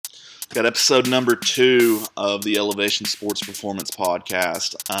Got episode number 2 of the Elevation Sports Performance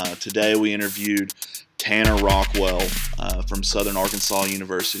Podcast. Today we interviewed Tanner Rockwell from Southern Arkansas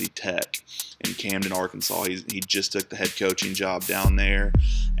University Tech in Camden, Arkansas. He just took the head coaching job down there,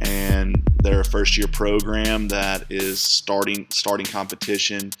 and they're a first-year program that is starting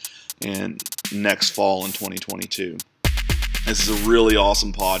competition in next fall in 2022. This is a really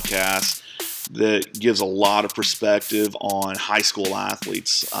awesome podcast that gives a lot of perspective on high school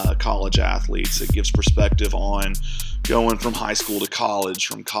athletes, college athletes. It gives perspective on going from high school to college,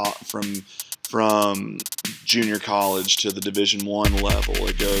 from junior college to the Division I level.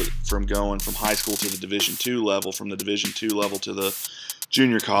 It goes from going from high school to the Division II level, from the Division II level to the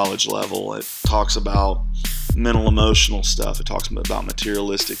junior college level. It talks about mental emotional stuff. It talks about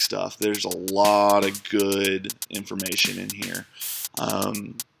materialistic stuff. There's a lot of good information in here.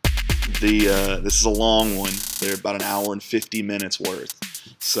 This is a long one. They're about an hour and 50 minutes worth.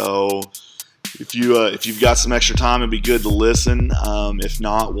 So if you've got some extra time, it'd be good to listen. If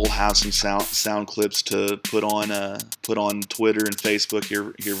not, we'll have some sound clips to put on Twitter and Facebook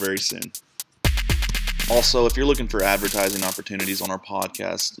here very soon. Also, if you're looking for advertising opportunities on our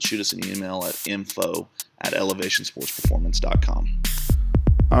podcast, shoot us an email at info@elevationsportsperformance.com.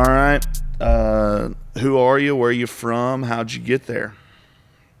 All right. Who are you? Where are you from? How'd you get there?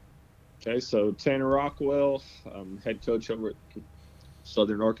 Okay, so Tanner Rockwell, head coach over at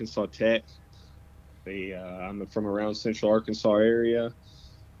Southern Arkansas Tech. I'm from around Central Arkansas area,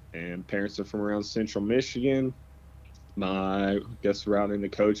 and parents are from around Central Michigan. My route into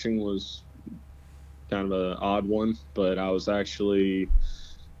coaching was kind of an odd one, but I was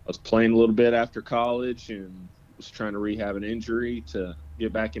playing a little bit after college and was trying to rehab an injury to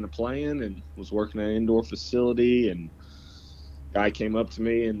get back into playing, and was working at an indoor facility, and a guy came up to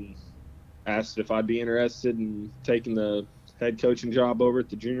me and asked if I'd be interested in taking the head coaching job over at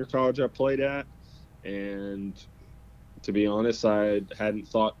the junior college I played at. And to be honest, I hadn't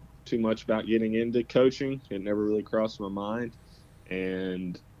thought too much about getting into coaching. It never really crossed my mind.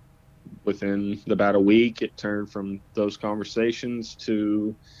 And within about a week, it turned from those conversations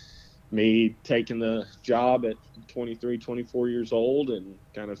to me taking the job at 23, 24 years old and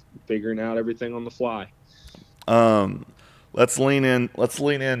kind of figuring out everything on the fly. Let's lean into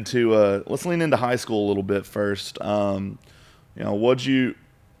high school a little bit first. What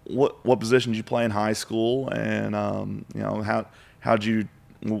position did you play in high school, and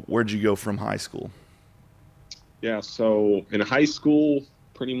where'd you go from high school? Yeah, so in high school,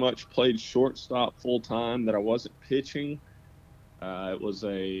 pretty much played shortstop full time. That I wasn't pitching. It was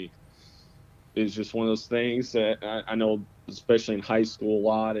just one of those things that I know, especially in high school, a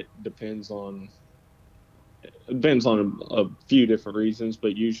lot. It depends on a few different reasons,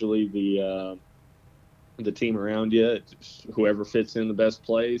 but usually the team around you, whoever fits in the best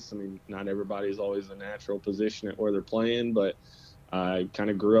place. I mean, not everybody's always a natural position at where they're playing, but I kind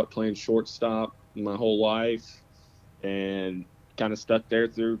of grew up playing shortstop my whole life and kind of stuck there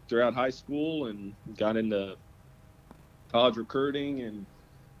throughout high school and got into college recruiting, and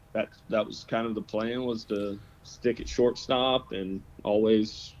that was kind of the plan, was to stick at shortstop, and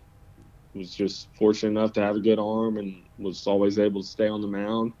always was just fortunate enough to have a good arm and was always able to stay on the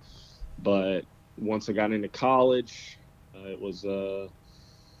mound. But once I got into college, it was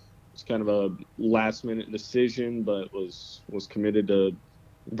kind of a last minute decision, but was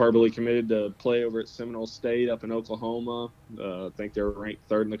verbally committed to play over at Seminole State up in Oklahoma. I think they were ranked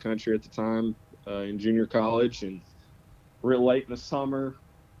 3rd in the country at the time in junior college. And real late in the summer,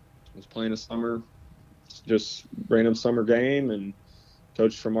 I was playing just random summer game, and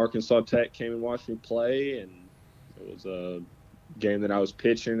coach from Arkansas Tech came and watched me play, and it was a game that I was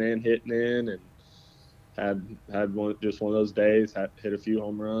pitching and hitting in, and had one of those days. Hit a few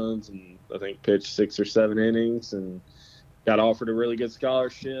home runs, and I think pitched 6 or 7 innings, and got offered a really good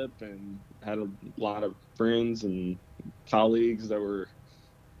scholarship, and had a lot of friends and colleagues that were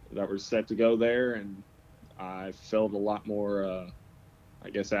set to go there, and I felt a lot more,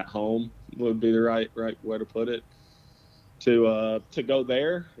 at home would be the right way to put it. To go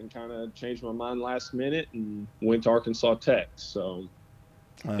there, and kind of changed my mind last minute and went to Arkansas Tech. So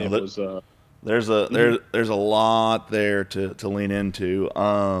there's a lot there to lean into.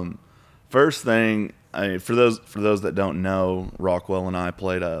 First thing, for those that don't know, Rockwell and I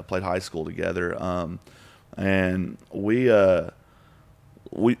played high school together, and we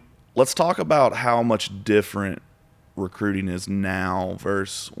let's talk about how much different recruiting is now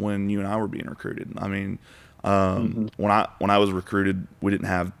versus when you and I were being recruited. I mean, when I was recruited, we didn't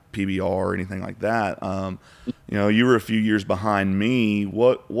have PBR or anything like that. You were a few years behind me.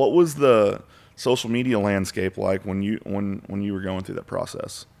 What was the social media landscape like when you were going through that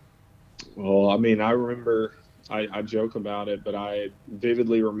process? Well, I mean, I remember, I joke about it, but I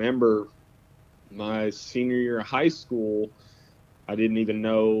vividly remember my senior year of high school. I didn't even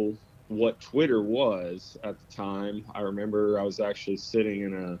know what Twitter was at the time. I remember I was actually sitting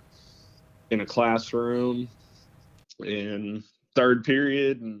in a classroom in third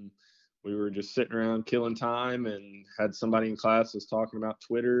period, and we were just sitting around killing time, and had somebody in class was talking about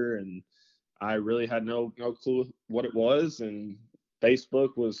Twitter, and I really had no clue what it was. And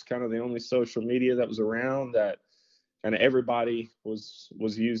Facebook was kind of the only social media that was around that kind of everybody was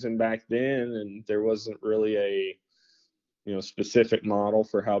using back then, and there wasn't really a specific model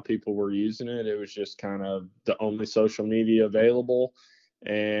for how people were using it. It was just kind of the only social media available.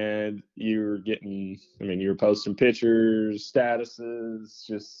 And you're posting pictures, statuses,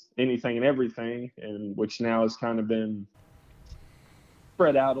 just anything and everything, and which now has kind of been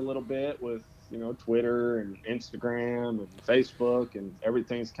spread out a little bit with Twitter and Instagram and Facebook, and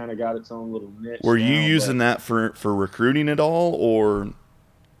everything's kind of got its own little niche Were you now. using But that for recruiting at all, or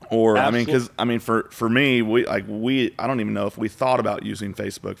I mean, absolutely, because I mean, for me, I don't even know if we thought about using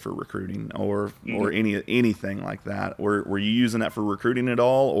Facebook for recruiting or anything like that. Were you using that for recruiting at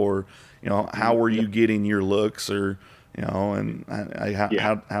all, or how were you getting your looks, or and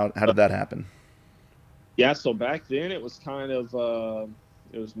yeah, how did that happen? yeah. So back then it was kind of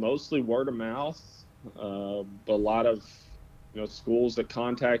it was mostly word of mouth. But a lot of schools that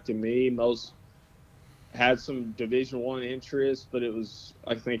contacted me, most had some Division I interest, but it was,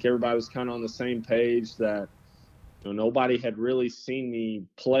 I think everybody was kind of on the same page that nobody had really seen me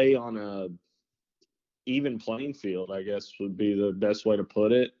play on a even playing field, I guess would be the best way to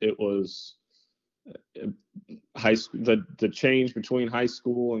put it. It was high school, the change between high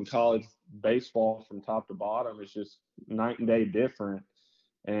school and college baseball from top to bottom is just night and day different.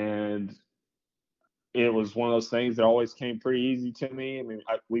 And it was one of those things that always came pretty easy to me. I mean,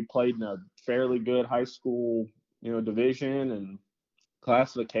 we played in a fairly good high school, division and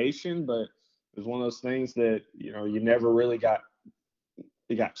classification, but it was one of those things that you never really got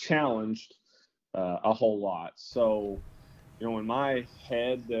challenged a whole lot. So, in my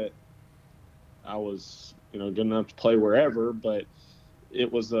head that I was good enough to play wherever, but it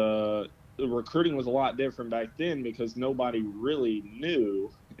was the recruiting was a lot different back then because nobody really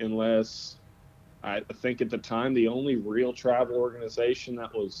knew unless I think at the time the only real travel organization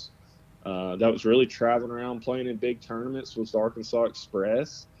that was really traveling around playing in big tournaments was the Arkansas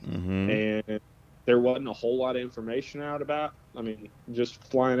Express, Mm-hmm. and there wasn't a whole lot of information out about. I mean, just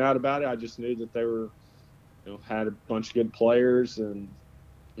flying out about it, I just knew that they were, had a bunch of good players, and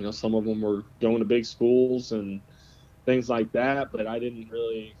some of them were going to big schools and things like that. But I didn't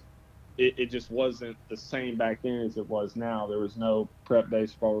really. It just wasn't the same back then as it was now. There was no prep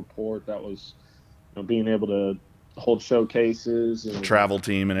baseball report that was being able to hold showcases and Travel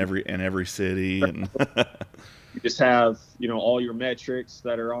team in every city, and you just have all your metrics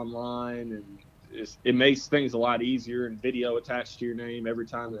that are online, and it makes things a lot easier, and video attached to your name every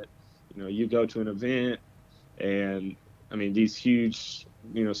time that you go to an event. And I mean, these huge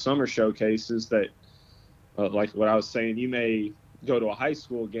summer showcases that like what I was saying, you may go to a high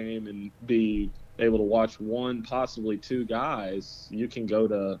school game and be able to watch one, possibly two guys. You can go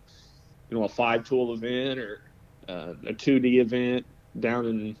to a 5-tool event or a 2D event down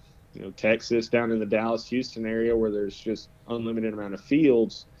in Texas, down in the Dallas Houston area where there's just unlimited amount of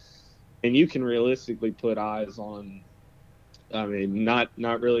fields, and you can realistically put eyes on, I mean, not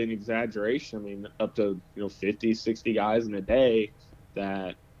really an exaggeration, I mean, up to 50, 60 guys in a day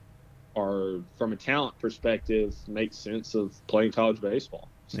that are, from a talent perspective, make sense of playing college baseball.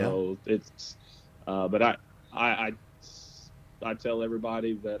 yeah. So it's but I I tell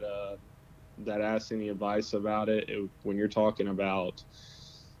everybody that asks any advice about when you're talking about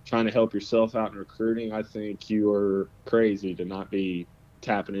trying to help yourself out in recruiting, I think you are crazy to not be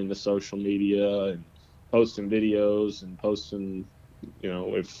tapping into social media and posting videos and posting,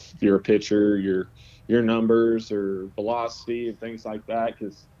 if you're a pitcher, your numbers or velocity and things like that,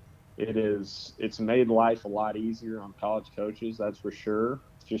 because it's made life a lot easier on college coaches, that's for sure.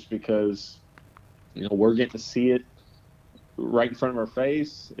 Just because we're getting to see it right in front of our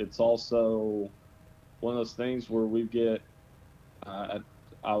face. It's also one of those things where we get. Uh,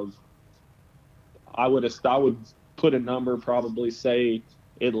 I was. I would put a number, probably say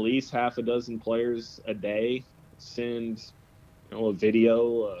at least half a dozen players a day send a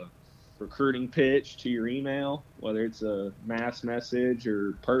video, a recruiting pitch to your email, whether it's a mass message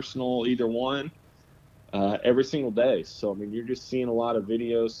or personal, either one, every single day. So I mean, you're just seeing a lot of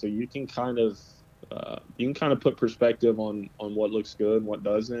videos, so you can kind of put perspective on what looks good and what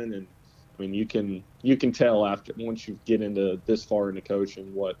doesn't. And I mean, you can tell after once you get into this far into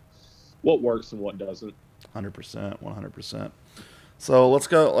coaching what works and what doesn't. 100%, 100%. So let's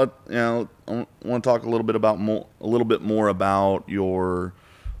go. I want to talk a little bit more about your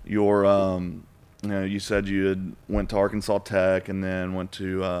you said you had went to Arkansas Tech and then went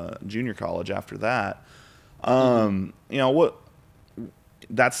to junior college after that. Mm-hmm. What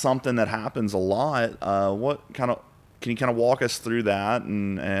that's something that happens a lot. What kind of can you kind of walk us through that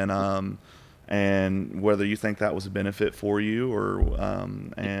and whether you think that was a benefit for you or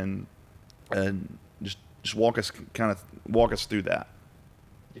and just walk us through that.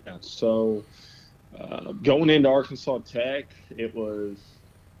 Yeah. So going into Arkansas Tech, it was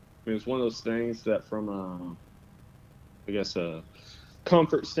one of those things that from I guess a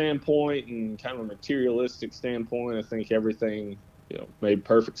comfort standpoint and kind of a materialistic standpoint, I think everything made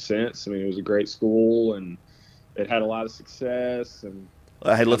perfect sense. I mean, it was a great school and it had a lot of success and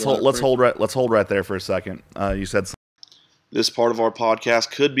Hey, had a lot of friends. let's hold right there for a second. You said this part of our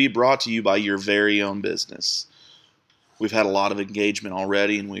podcast could be brought to you by your very own business. We've had a lot of engagement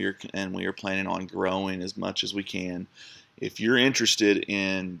already, and we are planning on growing as much as we can. If you're interested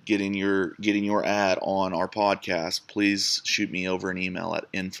in getting your ad on our podcast, please shoot me over an email at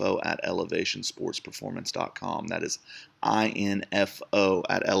info@elevationsportsperformance.com. That is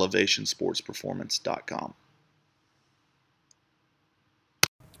info@elevationsportsperformance.com.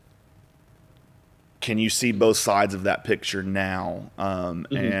 Can you see both sides of that picture now,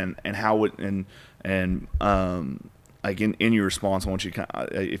 Mm-hmm. and how it and like in your response, I want you to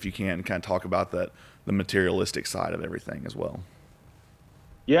if you can kind of talk about the materialistic side of everything as well.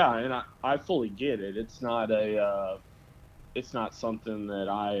 Yeah, and I fully get it. It's not something that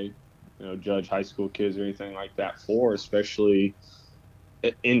I judge high school kids or anything like that for, especially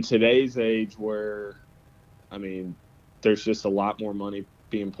in today's age where I mean, there's just a lot more money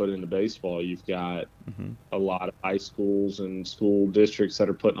being put into baseball. You've got Mm-hmm. a lot of high schools and school districts that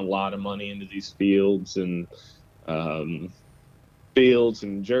are putting a lot of money into these um, fields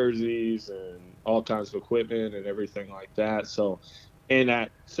and jerseys and all kinds of equipment and everything like that. So, and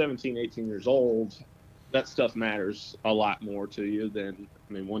at 17, 18 years old, that stuff matters a lot more to you than,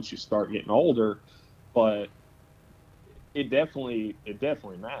 I mean, once you start getting older, but it definitely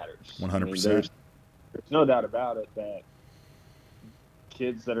matters. One I hundred mean, percent. there's no doubt about it that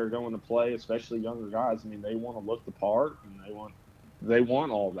kids that are going to play, especially younger guys, I mean, they want to look the part and they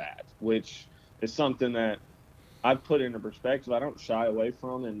want all that, which is something that I've put into perspective. I don't shy away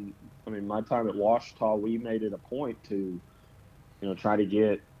from, and I mean, my time at Washita, we made it a point to, try to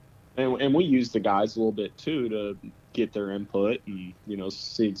get, and we used the guys a little bit too to get their input and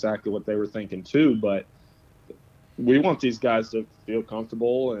see exactly what they were thinking too. But we want these guys to feel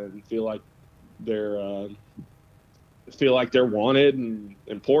comfortable and they're feel like they're wanted and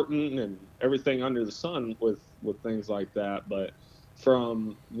important and everything under the sun with things like that. But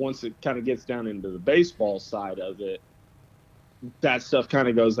from once it kind of gets down into the baseball side of it, that stuff kind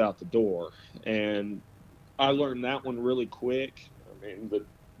of goes out the door. And I learned that one really quick. I mean,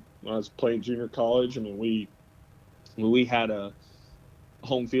 when I was playing junior college, I mean, we had a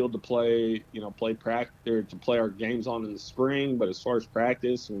home field to play, play practice or to play our games on in the spring. But as far as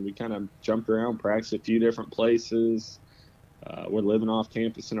practice, when we kind of jumped around, practiced a few different places. We're living off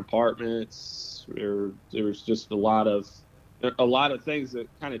campus in apartments. There was just a lot of things that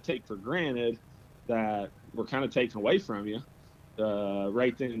kind of take for granted that were kind of taken away from you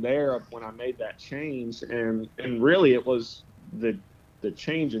right then and there when I made that change. And really, it was the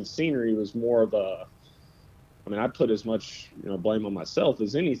change in scenery was more of a. I mean, I put as much blame on myself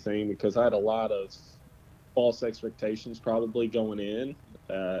as anything because I had a lot of false expectations probably going in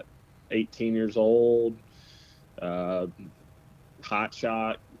at 18 years old. Uh, Hot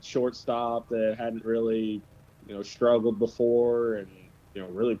shot shortstop that hadn't really struggled before and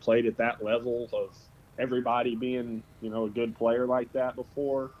really played at that level of everybody being a good player like that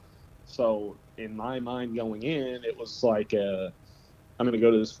before. So in my mind going in, it was like I'm going to go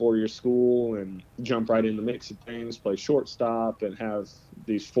to this 4-year school and jump right in the mix of things, play shortstop, and have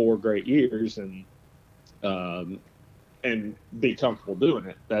these 4 great years um, and be comfortable doing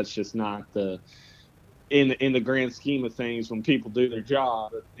it. That's just not in the grand scheme of things. When people do their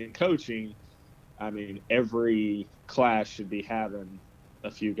job in coaching, I mean, every class should be having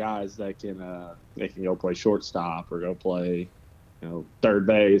a few guys that can go play shortstop or go play third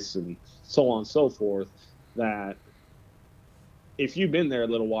base and so on and so forth. That if you've been there a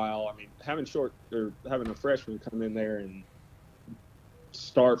little while, I mean, having a freshman come in there and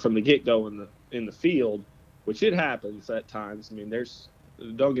start from the get go in the field, which it happens at times. I mean,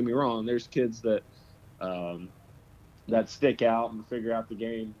 don't get me wrong, there's kids um, that stick out and figure out the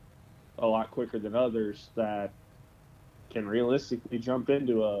game a lot quicker than others that can realistically jump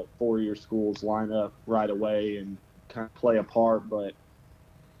into a 4-year school's lineup right away and kind of play a part. But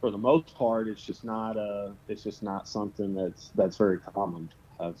for the most part, it's just not something that's very common.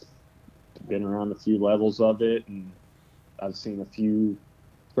 I've been around a few levels of it, and I've seen a few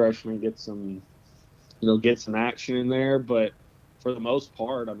freshmen get some action in there. But for the most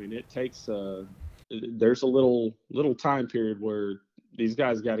part, I mean, it takes there's a little time period where these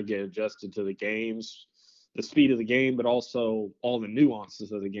guys got to get adjusted to the games, the speed of the game, but also all the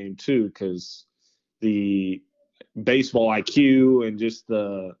nuances of the game too, because the baseball IQ and just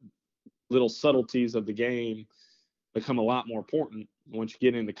the little subtleties of the game become a lot more important once you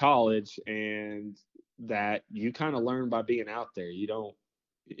get into college, and that you kind of learn by being out there.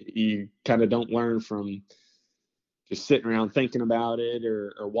 You kind of don't learn from just sitting around thinking about it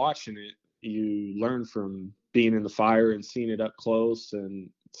or watching it. You learn from being in the fire and seeing it up close and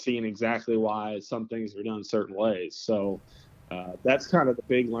seeing exactly why some things are done certain ways. So that's kind of the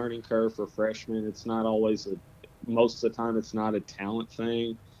big learning curve for freshmen. It's not always most of the time it's not a talent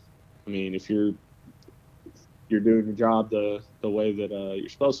thing. I mean, if you're doing your job the way that you're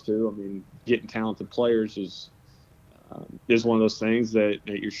supposed to, I mean, getting talented players is one of those things that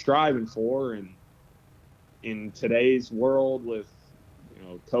you're striving for. And in today's world with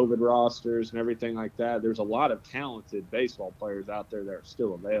COVID rosters and everything like that, there's a lot of talented baseball players out there that are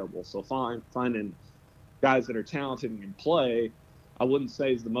still available. So finding guys that are talented and can play, I wouldn't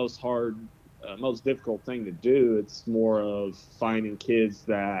say is the most difficult thing to do. It's more of finding kids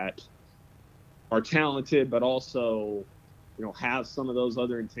that are talented, but also, have some of those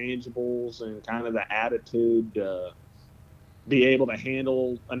other intangibles and kind of the attitude to be able to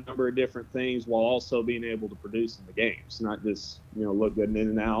handle a number of different things while also being able to produce in the games, not just, look good in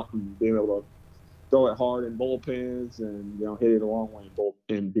and out, and being able to throw it hard in bullpens and, hit it a long way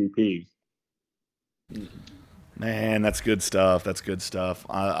in BP. Man, that's good stuff. That's good stuff.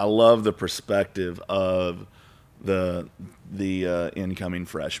 I love the perspective of the incoming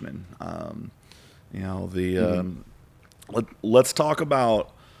freshman. Let's talk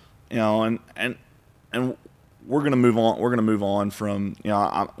about, and we're gonna move on. We're gonna move on from,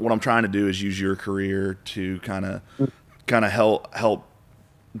 what I'm trying to do is use your career to kind of help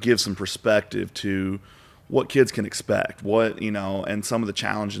give some perspective to what kids can expect, and some of the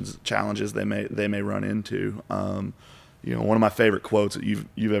challenges they may run into. One of my favorite quotes that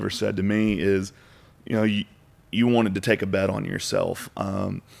you've ever said to me is, you wanted to take a bet on yourself.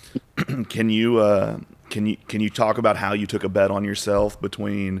 Can you talk about how you took a bet on yourself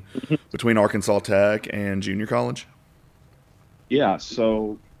between Arkansas Tech and junior college? Yeah.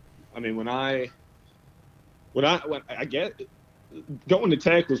 So, I mean, when I get going to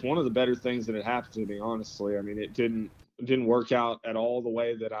Tech was one of the better things that had happened to me, honestly. I mean, it didn't work out at all the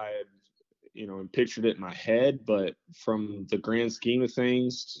way that I had, pictured it in my head, but from the grand scheme of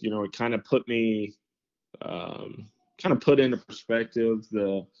things, it kind of put me, put into perspective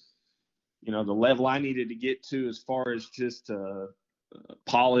the level I needed to get to as far as just a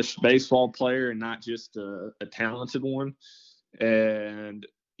polished baseball player and not just a talented one. And,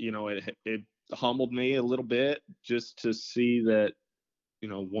 it humbled me a little bit just to see that,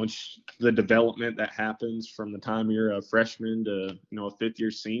 once the development that happens from the time you're a freshman to, a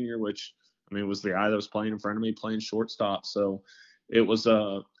fifth-year senior, which, I mean, was the guy that was playing in front of me playing shortstop. So it was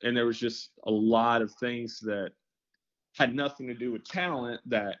and there was just a lot of things that had nothing to do with talent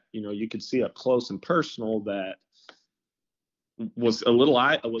that, you could see up close and personal that was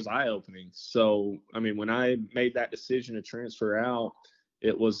eye-opening. So, I mean, when I made that decision to transfer out,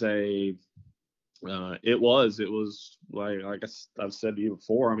 it was like I've said to you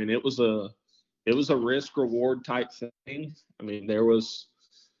before. I mean, it was a risk reward type thing. I mean,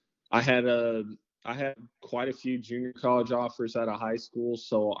 I had quite a few junior college offers out of high school.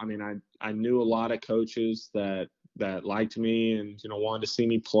 So, I mean, I knew a lot of coaches that liked me and, wanted to see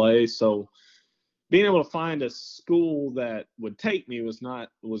me play. So being able to find a school that would take me was not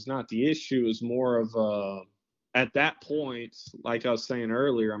the issue. It was more of at that point, like I was saying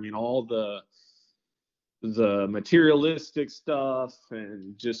earlier, I mean, all the materialistic stuff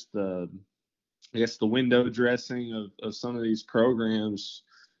and just the window dressing of some of these programs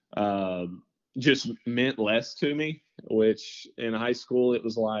just meant less to me, which in high school it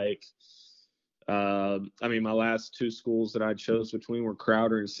was like, I mean, my last two schools that I chose between were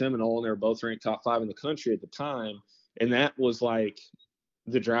Crowder and Seminole, and they were both ranked top 5 in the country at the time. And that was like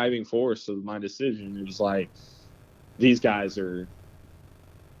the driving force of my decision. It was like, these guys are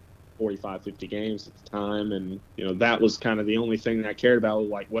 45, 50 games at the time. And, that was kind of the only thing that I cared about,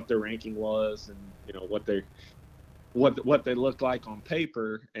 like what their ranking was and, what they looked like on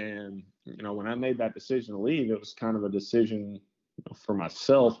paper. And, when I made that decision to leave, it was kind of a decision for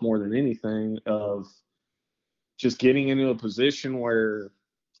myself more than anything, of just getting into a position where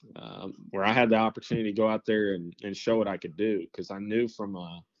I had the opportunity to go out there and show what I could do, because I knew from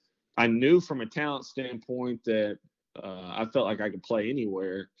a talent standpoint that I felt like I could play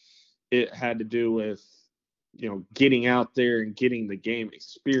anywhere. It had to do with getting out there and getting the game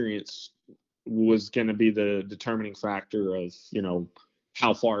experience was going to be the determining factor of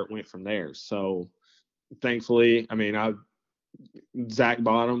how far it went from there. So thankfully, I mean, Zach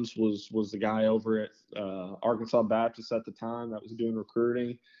Bottoms was the guy over at Arkansas Baptist at the time that was doing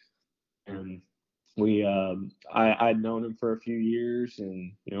recruiting, and I'd known him for a few years,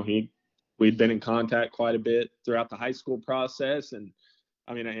 and we'd been in contact quite a bit throughout the high school process, and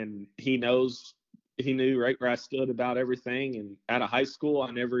I mean, and he knew right where I stood about everything. And out of high school,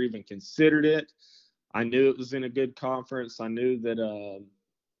 I never even considered it. I knew it was in a good conference. I knew that I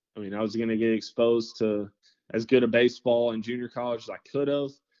was going to get exposed to as good a baseball in junior college as I could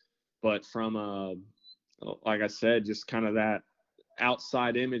have, but from like I said, just kind of that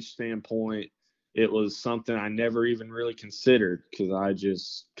outside image standpoint, it was something I never even really considered, because I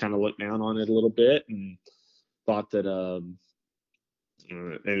just kind of looked down on it a little bit and thought that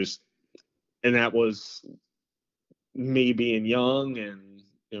it was, and that was me being young and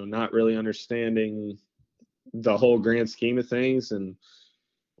not really understanding the whole grand scheme of things. And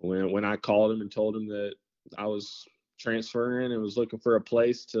when I called him and told him that I was transferring and was looking for a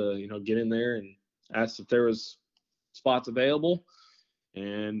place to get in there, and asked if there was spots available,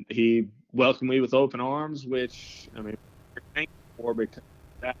 and he welcomed me with open arms, which I mean, I'm thankful for, because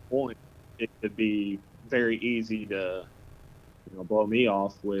at that point it could be very easy to blow me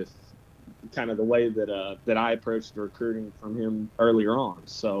off with kind of the way that I approached the recruiting from him earlier on.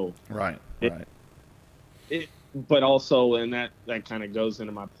 So right. But also, and that kind of goes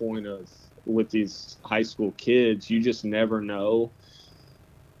into my point of, with these high school kids, you just never know.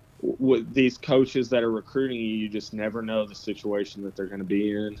 With these coaches that are recruiting you, you just never know the situation that they're going to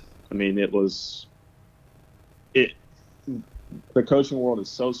be in. I mean, the coaching world is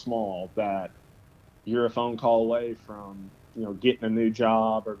so small that you're a phone call away from getting a new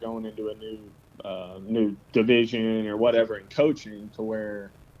job or going into a new division or whatever in coaching, to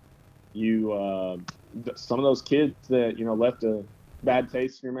where some of those kids that left a bad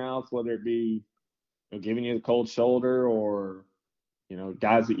taste in your mouth, whether it be giving you the cold shoulder, or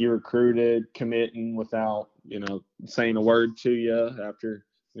guys that you recruited committing without saying a word to you after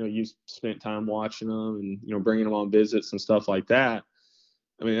you spent time watching them and bringing them on visits and stuff like that.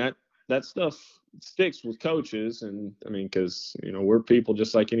 I mean, that stuff sticks with coaches, and I mean, because we're people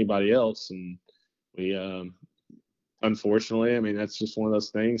just like anybody else, and we unfortunately, I mean, that's just one of those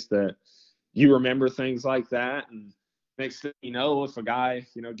things that you remember things like that, and next thing you know, if a guy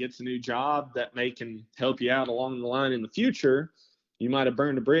gets a new job that can help you out along the line in the future, you might have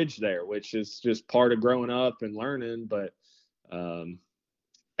burned a bridge there, which is just part of growing up and learning. But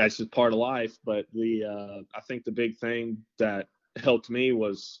that's just part of life. But I think the big thing that helped me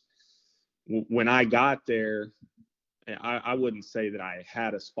was when I got there. I wouldn't say that I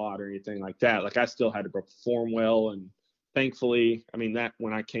had a spot or anything like that. Like, I still had to perform well, and thankfully, I mean, that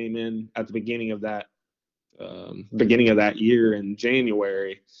when I came in at the beginning of that year in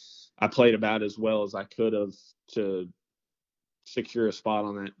January, I played about as well as I could have to secure a spot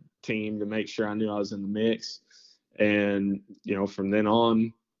on that team, to make sure I knew I was in the mix. And from then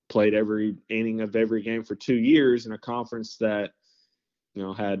on, played every inning of every game for 2 years in a conference that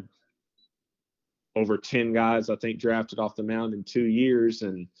had over 10 guys, I think, drafted off the mound in 2 years,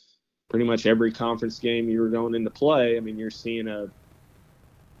 and pretty much every conference game you were going into play, I mean, you're seeing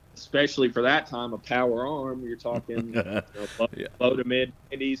especially for that time, a power arm. You're talking low to mid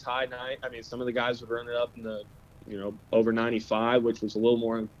 90s, high 90s. I mean, some of the guys would run it up in the over 95, which was a little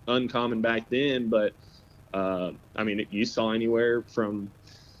more uncommon back then. But I mean, you saw anywhere from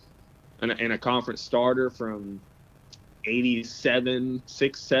in a conference starter from 87,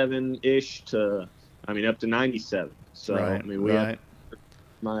 7 ish to, I mean, up to 97. So right, I mean, we had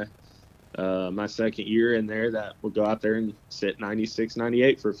my second year in there that would go out there and sit 96,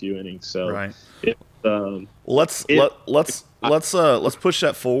 98 for a few innings. So right. Well, let's push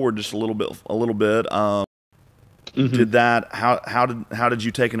that forward just a little bit. Mm-hmm. Did that? How did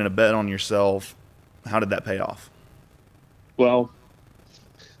you take it in a bet on yourself? How did that pay off? Well,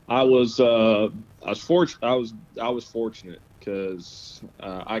 I was fortunate, because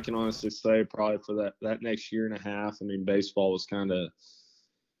I can honestly say probably for that next year and a half, I mean, baseball was kind of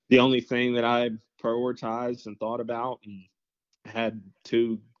the only thing that I prioritized and thought about, and had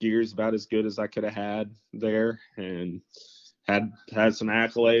 2 years about as good as I could have had there. And had some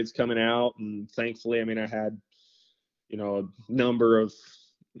accolades coming out, and thankfully, I mean, I had, a number of,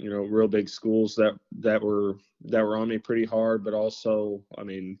 real big schools that were on me pretty hard, but also, I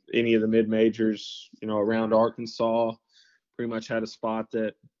mean, any of the mid majors, around Arkansas, pretty much had a spot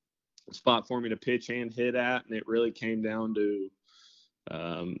for me to pitch and hit at, and it really came down to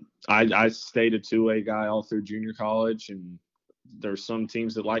I stayed a 2A guy all through junior college, and there's some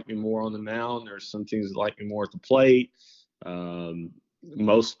teams that like me more on the mound. There's some teams that like me more at the plate.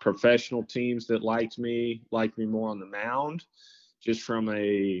 Most professional teams that liked me more on the mound, just from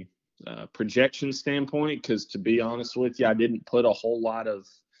a projection standpoint. Because to be honest with you, I didn't put a whole lot of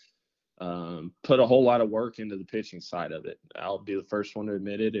work into the pitching side of it. I'll be the first one to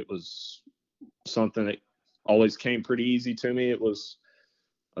admit it. It was something that always came pretty easy to me.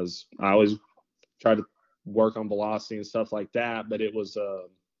 I always tried to work on velocity and stuff like that, but it was,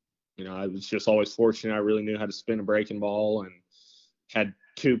 I was just always fortunate. I really knew how to spin a breaking ball and had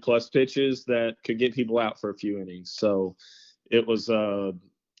 2+ pitches that could get people out for a few innings. So it was,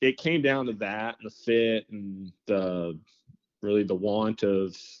 it came down to that and the fit and the want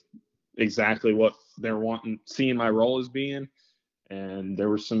of exactly what they're seeing my role as being. And there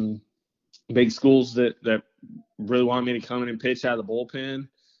were some big schools that really wanted me to come in and pitch out of the bullpen.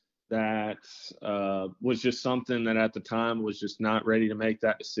 That was just something that at the time was just not ready to make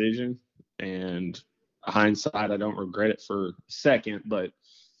that decision. And hindsight, I don't regret it for a second, but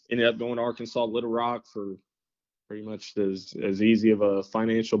ended up going to Arkansas Little Rock for pretty much as easy of a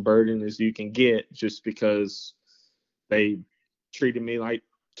financial burden as you can get, just because they treated me like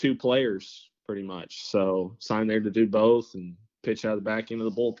 2 players pretty much. So signed there to do both and pitch out of the back end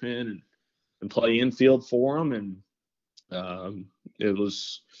of the bullpen and play infield for them. And it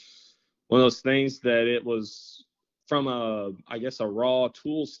was one of those things that it was from a raw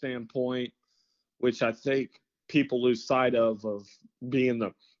tool standpoint, which I think people lose sight of being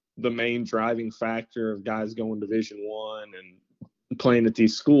the main driving factor of guys going Division I and playing at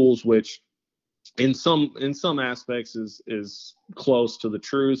these schools, which in some aspects is close to the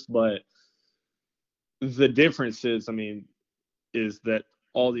truth. But the difference is, is that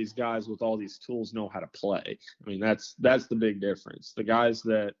all these guys with all these tools know how to play. That's the big difference. The guys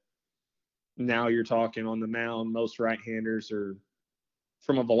that now you're talking on the mound, most right-handers are,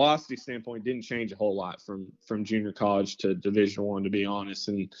 from a velocity standpoint, didn't change a whole lot from junior college to Division I, to be honest.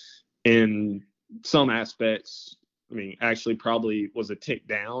 And in some aspects, actually probably was a tick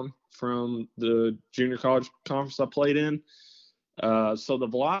down from the junior college conference I played in. So the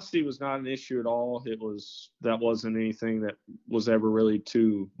velocity was not an issue at all. That wasn't anything that was ever really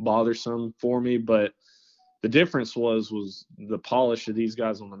too bothersome for me. But the difference was the polish of these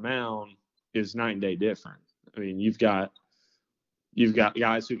guys on the mound is night and day different. You've got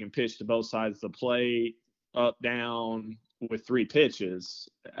guys who can pitch to both sides of the plate, up, down, with 3 pitches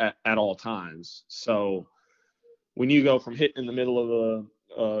at all times. So when you go from hitting in the middle of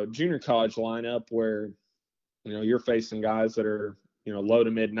a junior college lineup where, you're facing guys that are, low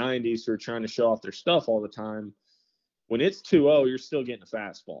to mid 90s who are trying to show off their stuff all the time, when it's 2-0, you're still getting a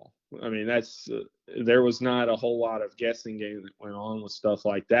fastball. There was not a whole lot of guessing game that went on with stuff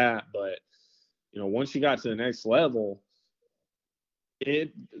like that. But, once you got to the next level,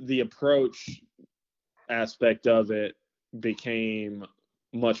 the approach aspect of it became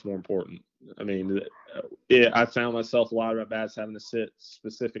much more important. I found myself a lot of at bats having to sit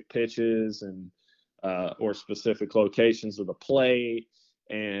specific pitches and or specific locations of the plate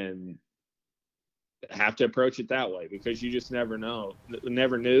and have to approach it that way, because you just never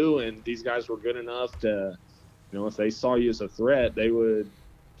knew. And these guys were good enough to, if they saw you as a threat, they would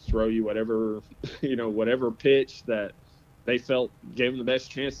throw you whatever pitch that they felt gave them the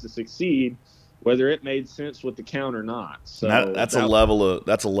best chance to succeed, whether it made sense with the count or not. So that's a level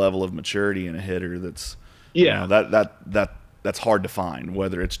of maturity in a hitter that's that's hard to find,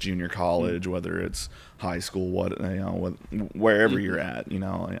 whether it's junior college, whether it's high school, wherever you're at.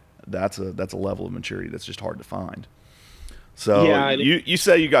 That's a level of maturity that's just hard to find. So you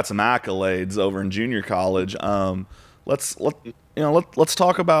say you got some accolades over in junior college. Let's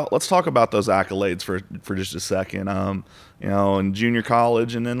talk about those accolades for just a second. In junior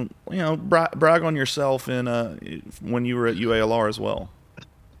college, and then brag on yourself when you were at UALR as well.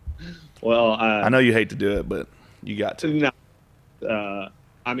 Well, I know you hate to do it, but you got to. No,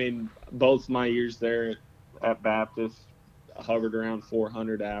 both my years there at Baptist hovered around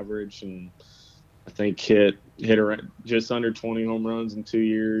 400 average, and I think hit around just under 20 home runs in 2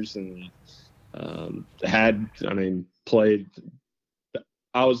 years, and played.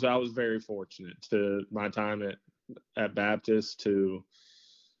 I was very fortunate to my time at Baptist to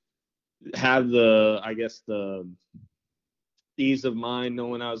have the ease of mind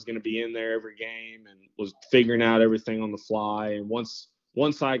knowing I was going to be in there every game and was figuring out everything on the fly. And once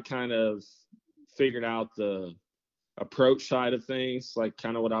I kind of figured out the approach side of things, like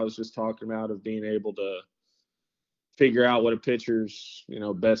kind of what I was just talking about, of being able to figure out what a pitcher's,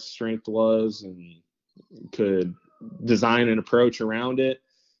 best strength was and could design an approach around it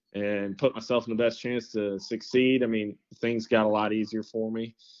and put myself in the best chance to succeed. I mean, things got a lot easier for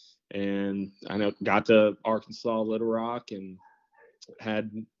me. And I got to Arkansas, Little Rock, and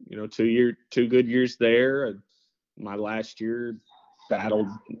had, 2 good years there. And my last year battled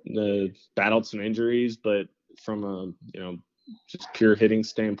some injuries, but from a, just pure hitting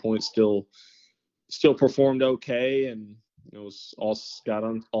standpoint, still performed okay. And got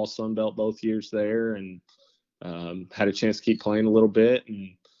on all Sun Belt both years there, and had a chance to keep playing a little bit.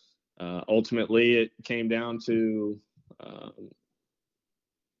 And ultimately it came down to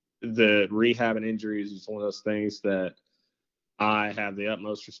the rehab and injuries is one of those things that I have the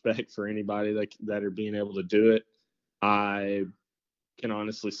utmost respect for anybody that are being able to do it. I can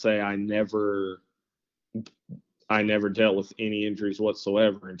honestly say I never dealt with any injuries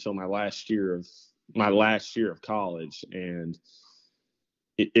whatsoever until my last year of college, and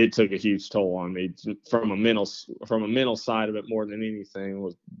it took a huge toll on me from a mental side of it more than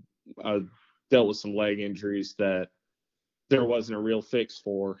anything. I dealt with some leg injuries that there wasn't a real fix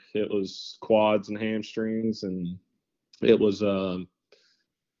for. It was quads and hamstrings, and it was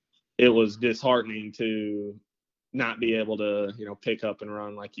disheartening to not be able to, pick up and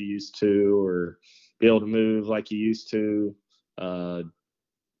run like you used to, or be able to move like you used to,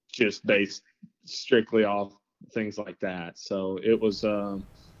 just based strictly off things like that. So it was,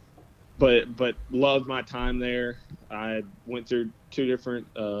 but loved my time there. I went through two different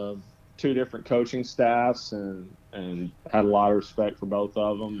coaching staffs, and had a lot of respect for both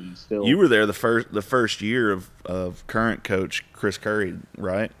of them. And still, you were there the first year of current coach Chris Curry,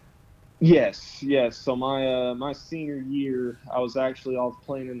 right? Yes. So my senior year, I was actually off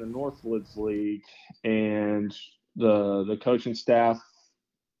playing in the Northwoods League, and the coaching staff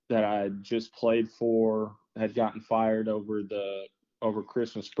that I just played for had gotten fired over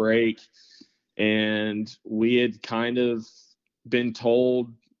Christmas break, and we had kind of been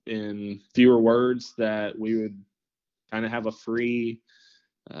told in fewer words that we would kind of have a free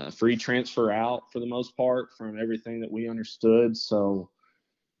transfer out for the most part from everything that we understood. So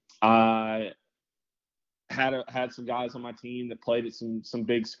I had some guys on my team that played at some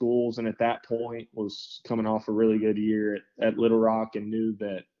big schools, and at that point was coming off a really good year at Little Rock, and knew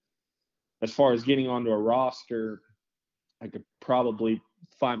that as far as getting onto a roster, I could probably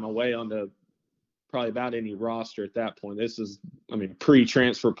find my way onto probably about any roster at that point. This is,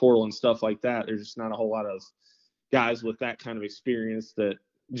 pre-transfer portal and stuff like that. There's just not a whole lot of guys with that kind of experience that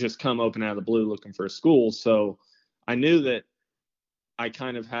just come open out of the blue looking for a school. So I knew that I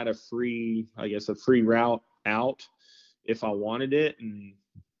kind of had a free route out if I wanted it. And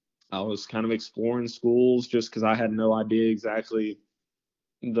I was kind of exploring schools just because I had no idea exactly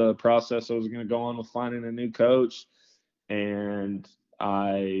the process I was going to go on with finding a new coach. And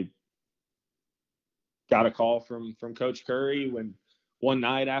I got a call from Coach Curry one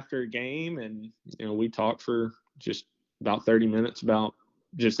night after a game, and we talked for just about 30 minutes about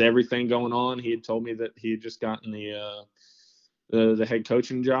just everything going on. He had told me that he had just gotten the head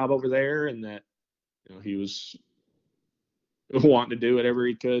coaching job over there, and that he was wanting to do whatever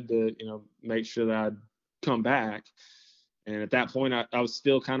he could to make sure that I'd come back. And at that point, I was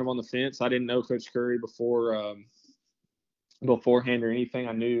still kind of on the fence. I didn't know Coach Curry beforehand or anything.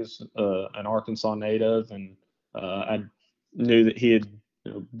 I knew he was an Arkansas native, and I knew that he had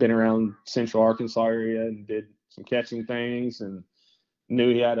been around Central Arkansas area and did some catching things, and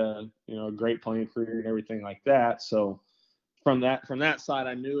knew he had a great playing career and everything like that. So from that side,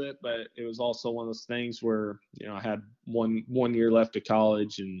 I knew it, but it was also one of those things where I had one year left of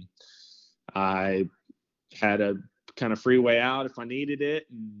college, and I had a kind of free way out if I needed it,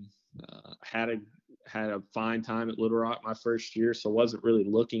 and had a fine time at Little Rock my first year, so wasn't really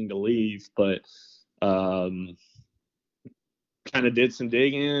looking to leave, but kind of did some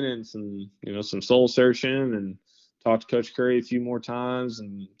digging and some soul searching, and talked to Coach Curry a few more times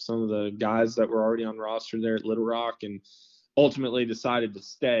and some of the guys that were already on roster there at Little Rock, and ultimately decided to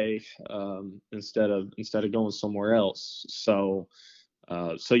stay instead of going somewhere else. So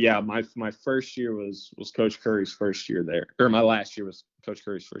yeah, my first year was Coach Curry's first year there, or my last year was Coach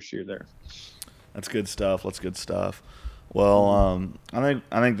Curry's first year there. That's good stuff. Well, I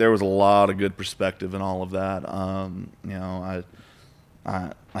think there was a lot of good perspective in all of that.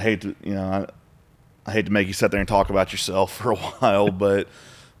 I hate to make you sit there and talk about yourself for a while, but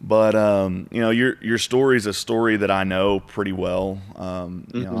But your story is a story that I know pretty well.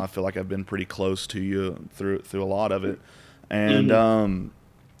 I feel like I've been pretty close to you through a lot of it, and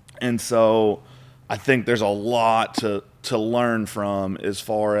and so I think there's a lot to learn from as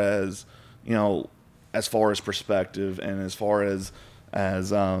far as perspective and as far as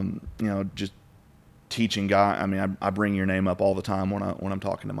just teaching guy. I mean, I bring your name up all the time when I'm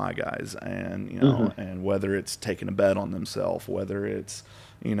talking to my guys, and and whether it's taking a bet on themselves, whether it's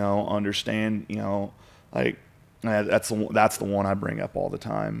understand, like that's the one I bring up all the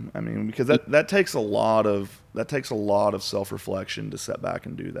time. I mean, because that takes a lot of self-reflection to sit back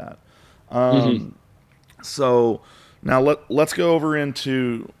and do that. So now let's go over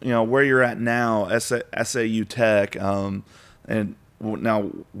into where you're at now, SAU Tech, and now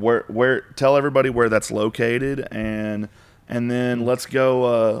where tell everybody where that's located, and then let's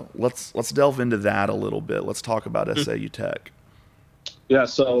go let's delve into that a little bit. Let's talk about SAU Tech. Yeah,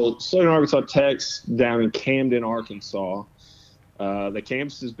 so Southern Arkansas Tech's down in Camden, Arkansas. The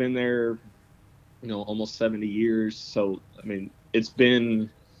campus has been there, almost 70 years. So I mean, it's been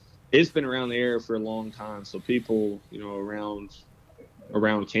around the area for a long time. So people, around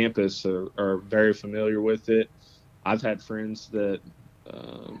campus are very familiar with it. I've had friends that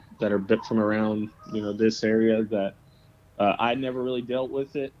are from around this area that I never really dealt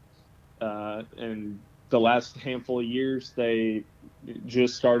with it, and the last handful of years they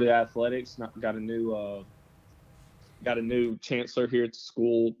just started athletics. Got a new chancellor here at the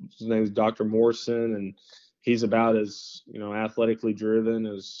school. His name is Dr. Morrison, and he's about as athletically driven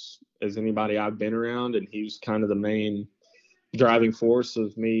as anybody I've been around, and he was kind of the main driving force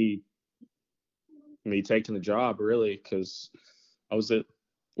of me taking the job, really, because I was at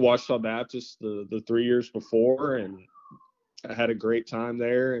Ouachita Baptist the 3 years before, and I had a great time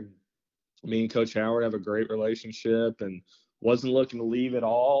there, and me and Coach Howard have a great relationship, and wasn't looking to leave at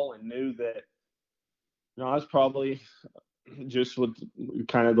all, and knew that I was probably just with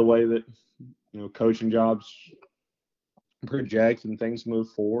kind of the way that coaching jobs project and things move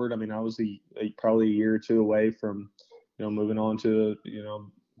forward. I mean, I was probably a year or two away from moving on to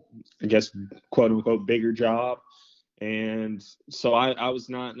I guess quote unquote bigger job. And so I was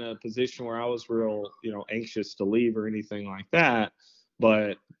not in a position where I was real, anxious to leave or anything like that.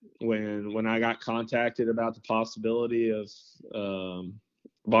 But when I got contacted about the possibility of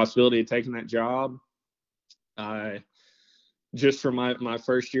taking that job, I just from my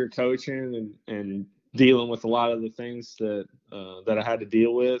first year coaching and dealing with a lot of the things that I had to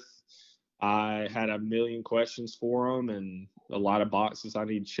deal with, I had a million questions for them and a lot of boxes I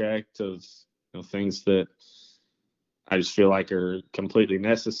need checked of things that I just feel like are completely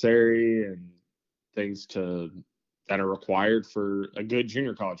necessary and things that are required for a good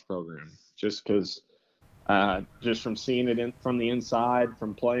junior college program. Just because, just from seeing it from the inside,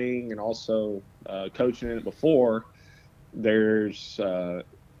 from playing and also coaching in it before, there's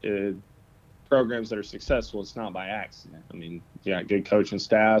programs that are successful. It's not by accident. I mean, you got good coaching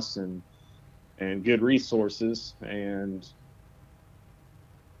staffs and good resources, and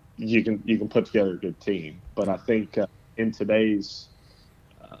you can put together a good team. But I think in today's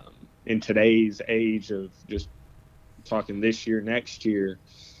age of just talking this year, next year,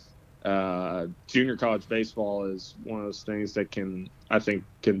 junior college baseball is one of those things that can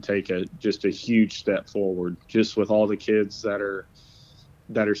take just a huge step forward, just with all the kids that are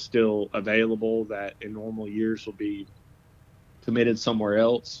still available that in normal years will be committed somewhere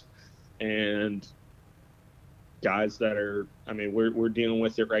else, and guys that are, I mean, we're dealing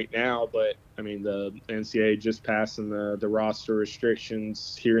with it right now, but I mean, the NCAA just passing the roster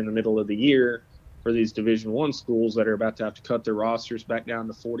restrictions here in the middle of the year for these Division I schools that are about to have to cut their rosters back down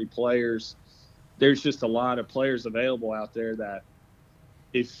to 40 players. There's just a lot of players available out there that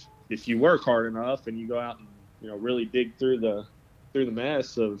if you work hard enough and you go out and really dig through the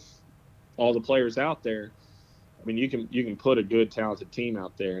mess of all the players out there, I mean, you can put a good, talented team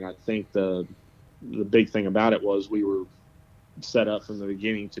out there. And I think the big thing about it was we were set up from the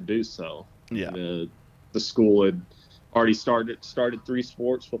beginning to do so. Yeah. The school had already started 3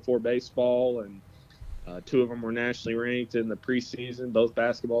 sports before baseball, and 2 of them were nationally ranked in the preseason, both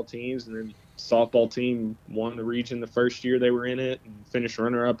basketball teams, and then softball team won the region the first year they were in it and finished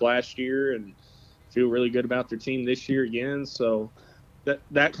runner-up last year, and feel really good about their team this year again. So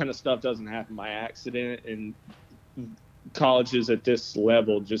that kind of stuff doesn't happen by accident, and colleges at this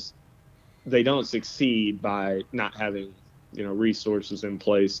level they don't succeed by not having resources in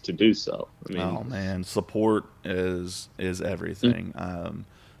place to do so. I mean, oh man, support is everything.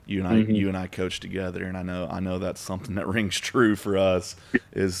 You and I coach together, and I know that's something that rings true for us.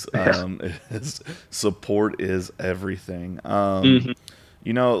 Is support is everything.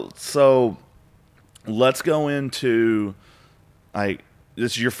 So let's go into, like,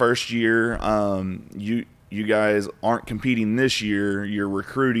 this is your first year. You guys aren't competing this year. You're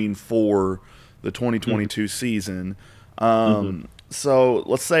recruiting for the Mm-hmm. 2022 season. Mm-hmm. So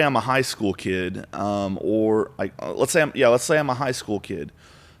let's say I'm a high school kid, or like let's say I'm a high school kid,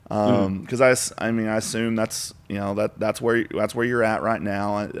 Mm-hmm. because I mean, I assume that's that's where you're at right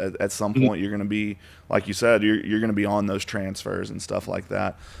now. At some point, you're going to be, like you said, you're going to be on those transfers and stuff like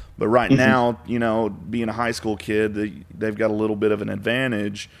that. But right Mm-hmm. now, being a high school kid, they've got a little bit of an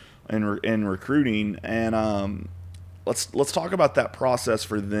advantage in recruiting, and let's talk about that process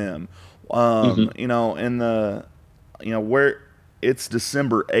for them. Mm-hmm. In the where it's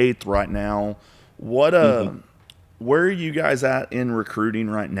December 8th right now. What Mm-hmm. where are you guys at in recruiting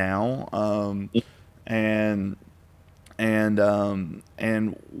right now? And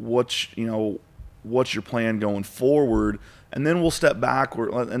and what's your plan going forward? And then we'll step back,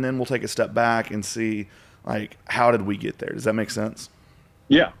 and then we'll take a step back and see, like, how did we get there? Does that make sense?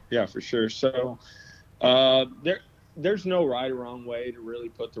 Yeah, yeah, for sure. So there's no right or wrong way to really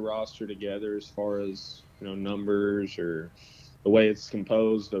put the roster together as far as numbers or the way it's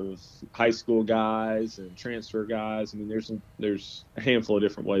composed of high school guys and transfer guys. I mean, there's a handful of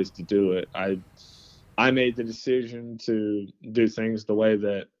different ways to do it. I made the decision to do things the way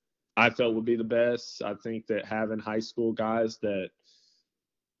that I felt would be the best. I think that having high school guys that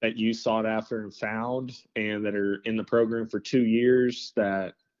you sought after and found and that are in the program for 2 years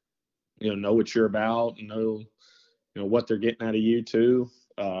that know what you're about, what they're getting out of you too,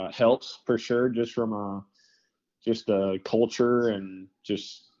 helps for sure, just from a culture and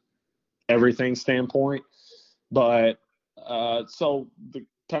just everything standpoint. But so the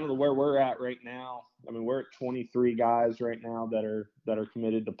kind of where we're at right now, I mean, we're at 23 guys right now that are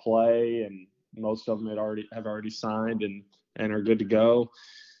committed to play, and most of them have already signed and are good to go.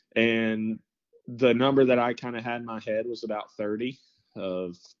 And the number that I kind of had in my head was about 30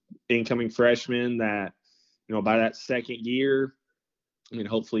 of incoming freshmen that, by that second year, I mean,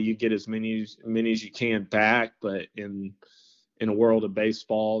 hopefully you get as many as you can back, but in a world of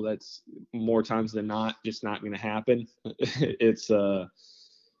baseball, that's more times than not just not going to happen. It's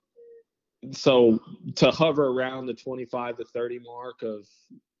so to hover around the 25 to 30 mark of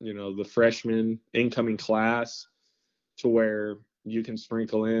the freshman incoming class, to where you can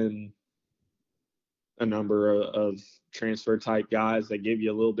sprinkle in a number of transfer type guys that give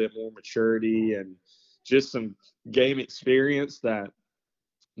you a little bit more maturity and just some game experience. That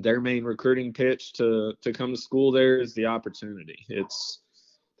their main recruiting pitch to come to school there is the opportunity. It's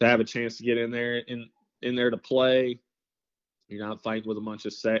to have a chance to get in there to play. You're not fighting with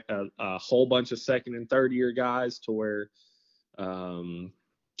a whole bunch of second and third year guys, um,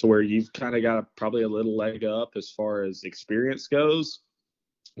 to where you've kind of got probably a little leg up as far as experience goes,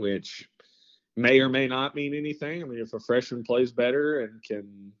 which may or may not mean anything. I mean, if a freshman plays better and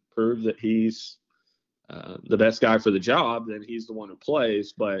can prove that he's the best guy for the job, then he's the one who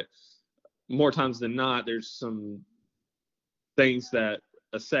plays. But more times than not, there's some things that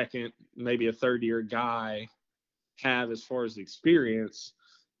a second, maybe a third year guy have as far as experience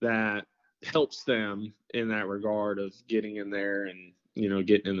that helps them in that regard of getting in there and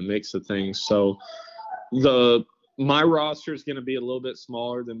getting in the mix of things. So the my roster is going to be a little bit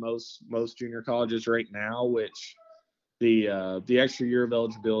smaller than most junior colleges right now, which the extra year of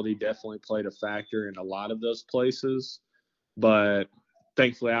eligibility definitely played a factor in a lot of those places. But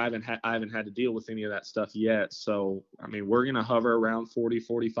thankfully, I haven't had to deal with any of that stuff yet. So I mean, we're going to hover around 40,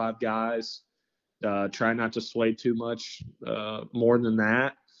 45 guys. Try not to sway too much more than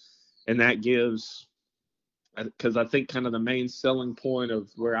that, and that gives, because I think kind of the main selling point of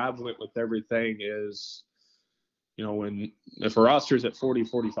where I've went with everything is, when if a roster's at 40,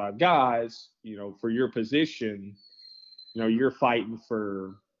 45 guys, for your position, you're fighting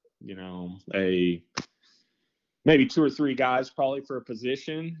for, a maybe two or three guys probably for a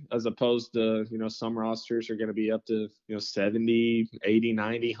position, as opposed to, some rosters are going to be up to, 70, 80,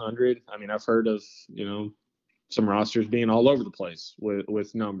 90, 100. I mean, I've heard of, some rosters being all over the place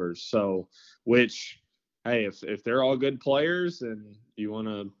with numbers. So, which, hey, if they're all good players and you want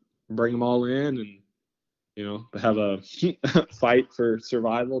to bring them all in and, have a fight for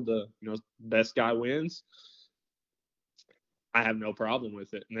survival, to, best guy wins, I have no problem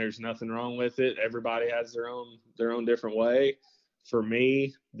with it, and there's nothing wrong with it. Everybody has their own different way. For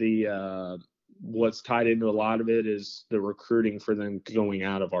me, the what's tied into a lot of it is the recruiting for them going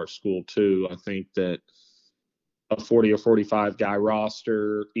out of our school too. I think that a 40 or 45 guy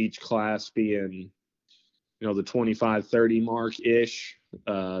roster, each class being, the 25, 30 mark ish,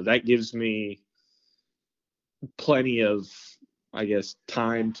 that gives me plenty of I guess,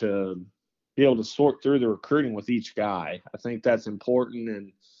 time to be able to sort through the recruiting with each guy. I think that's important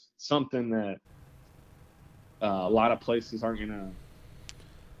and something that a lot of places aren't going to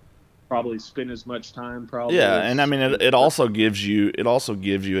probably spend as much time Yeah, probably and I as. mean it also gives you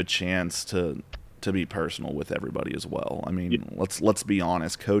a chance to be personal with everybody as well. I Yeah. mean, let's be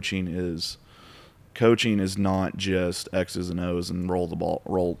honest. Coaching is not just X's and O's and roll the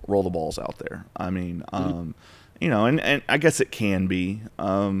balls out there. I mean, and I guess it can be,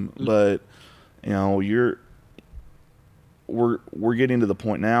 but we're getting to the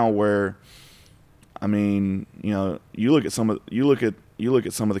point now where, I mean, you look at some of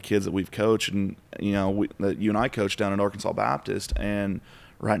the kids that we've coached, and that you and I coached down at Arkansas Baptist, and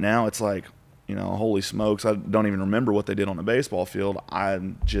right now it's like, holy smokes, I don't even remember what they did on the baseball field.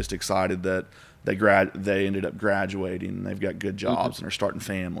 I'm just excited that they ended up graduating and they've got good jobs and are starting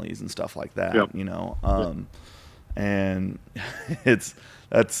families and stuff like that. Yep. And it's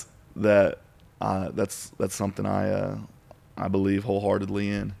that's something I believe wholeheartedly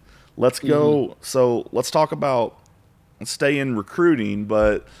in. Let's go. So let's talk about, let's stay in recruiting,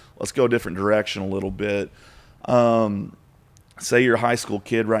 but let's go a different direction a little bit. Say you're a high school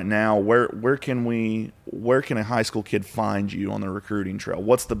kid right now. Where can a high school kid find you on the recruiting trail?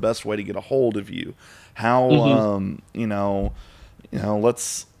 What's the best way to get a hold of you? How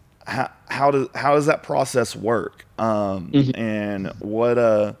let's how does that process work? And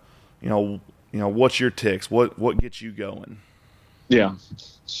what's your ticks? What gets you going? Yeah.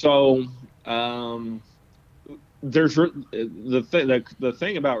 So there's the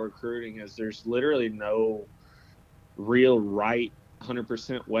thing about recruiting is there's literally no real right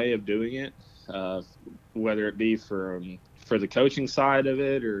 100% way of doing it, whether it be for the coaching side of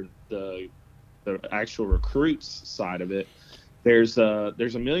it or the actual recruits side of it. There's a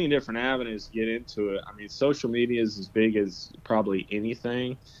million different avenues to get into it. I mean, social media is as big as probably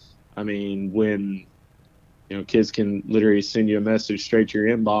anything. I mean, when kids can literally send you a message straight to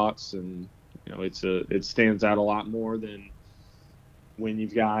your inbox, and it stands out a lot more than when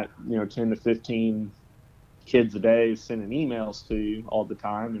you've got 10 to 15 kids a day sending emails to you all the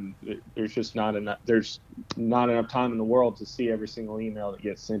time, and there's not enough time in the world to see every single email that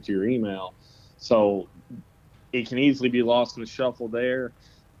gets sent to your email. So it can easily be lost in the shuffle there.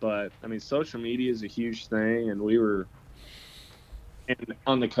 But I mean, social media is a huge thing, and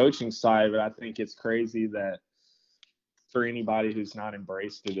on the coaching side, but I think it's crazy that for anybody who's not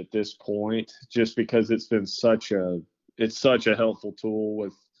embraced it at this point, just because it's such a helpful tool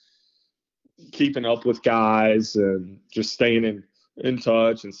with keeping up with guys and just staying in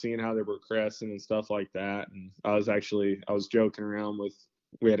touch and seeing how they're progressing and stuff like that. And I was joking around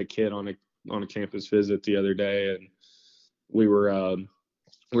we had a kid on a campus visit the other day, and we were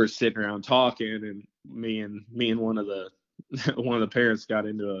sitting around talking, and me and one of the parents got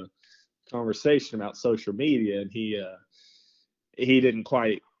into a conversation about social media, and he didn't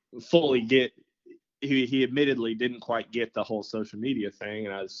quite fully get. He admittedly didn't quite get the whole social media thing,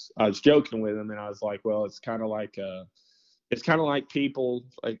 and I was joking with him, and I was like, well, it's kind of like people,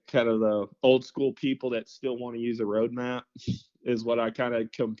 like kind of the old school people that still want to use a roadmap, is what I kind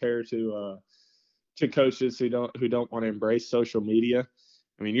of compare to coaches who don't want to embrace social media.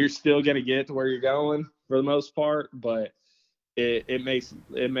 I mean, you're still going to get to where you're going for the most part, but it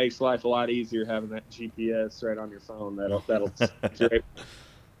makes life a lot easier having that GPS right on your phone. That'll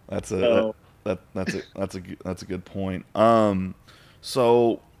That's so, a good point.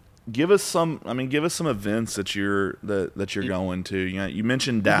 So give us some events that you're going to. You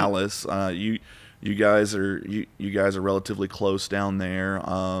mentioned Dallas. You guys are relatively close down there.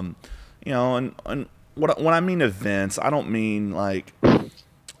 And when I mean events, I don't mean like,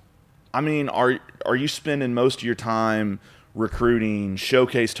 I mean, are you spending most of your time recruiting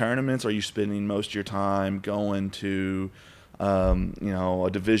showcase tournaments? Are you spending most of your time going to a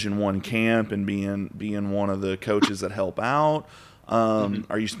Division I camp and being one of the coaches that help out?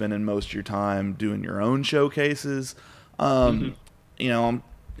 Are you spending most of your time doing your own showcases? Kind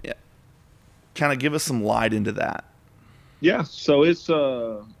of give us some light into that. Yeah, so it's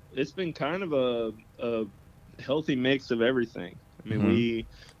been kind of a healthy mix of everything. I mean,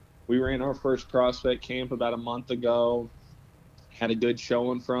 we ran our first prospect camp about a month ago, had a good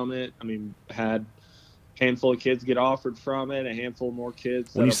showing from it. I mean, had a handful of kids get offered from it, a handful more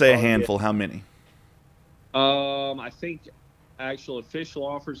kids. When you say a handful, how many? I think actual official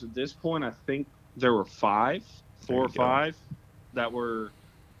offers at this point, I think there were four or five that were,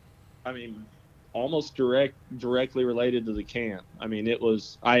 I mean, almost directly related to the camp. I mean, it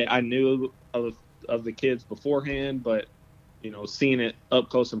was, I knew of the kids beforehand, but seeing it up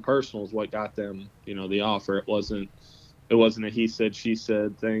close and personal is what got them the offer. It it wasn't a he said, she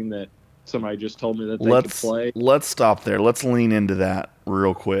said thing that somebody just told me that they could play. Let's stop there. Let's lean into that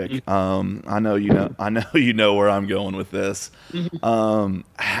real quick. I know you know where I'm going with this.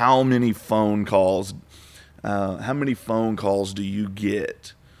 How many phone calls do you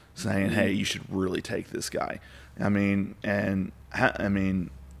get saying, "Hey, you should really take this guy"? I mean,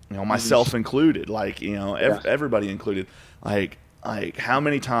 myself included, like, everybody included, like how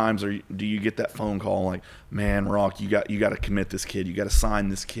many times do you get that phone call like, "Man, Rock, you got to commit this kid, you got to sign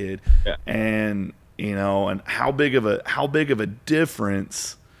this kid," Yeah. and and how big of a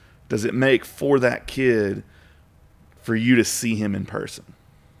difference does it make for that kid for you to see him in person?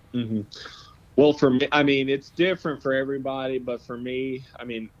 Well, for me, I mean, it's different for everybody, but for me, I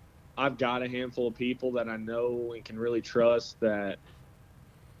mean, I've got a handful of people that I know and can really trust that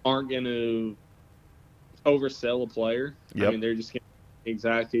aren't going to oversell a player. Yep. I mean, they're just going to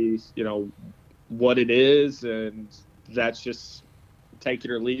exactly, what it is, and that's just take it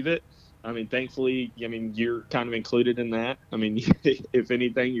or leave it. I mean, thankfully, you're kind of included in that. I mean, if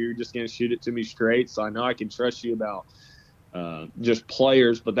anything, you're just going to shoot it to me straight. So I know I can trust you about just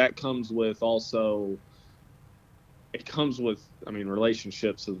players, but that comes with also,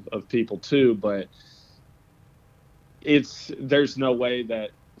 relationships of people too. But there's no way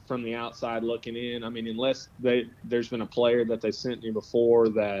that from the outside looking in, I mean, unless there's been a player that they sent me before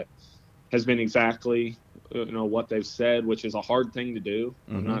that has been exactly, what they've said, which is a hard thing to do.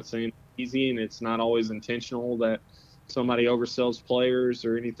 I'm not saying it's easy, and it's not always intentional that somebody oversells players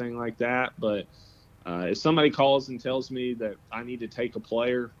or anything like that. But if somebody calls and tells me that I need to take a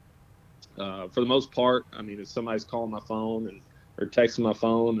player, for the most part, I mean, if somebody's calling my phone or texting my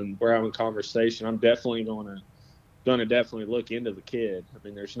phone and we're having a conversation, I'm definitely going to definitely look into the kid. I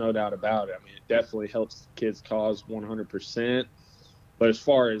mean, there's no doubt about it. I mean, it definitely helps the kid's cause 100%. But as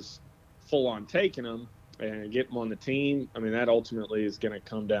far as full on taking them and getting them on the team, I mean, that ultimately is going to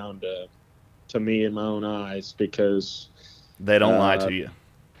come down to me in my own eyes, because they don't lie to you.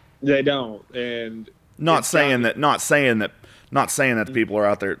 They don't. And not saying that the people are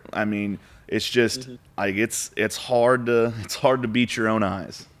out there. I mean, it's just like it's hard to beat your own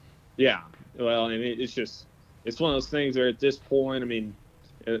eyes. Yeah. Well, and it's one of those things where at this point, I mean,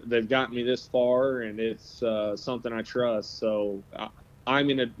 they've gotten me this far, and it's something I trust. So I'm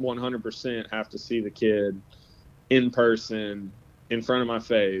going to 100% have to see the kid in person, in front of my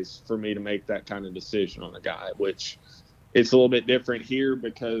face, for me to make that kind of decision on a guy, which it's a little bit different here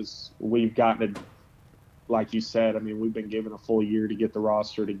because we've gotten to, like you said, I mean, we've been given a full year to get the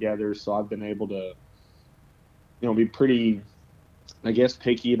roster together. So I've been able to, be pretty, I guess,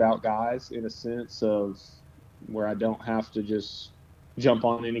 picky about guys in a sense of where I don't have to just jump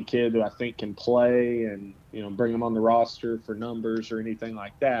on any kid that I think can play and, bring them on the roster for numbers or anything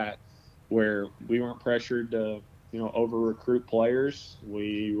like that, where we weren't pressured to, over recruit players.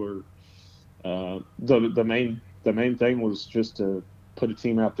 We were, the main thing was just to put a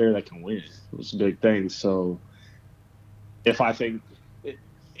team out there that can win. It was a big thing. So if I think,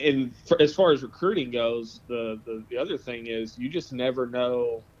 as far as recruiting goes, the other thing is you just never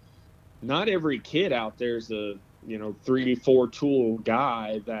know. Not every kid out there is a 3-4 tool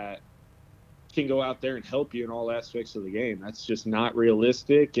guy that can go out there and help you in all aspects of the game. That's just not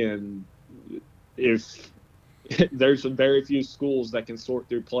realistic. And if there's very few schools that can sort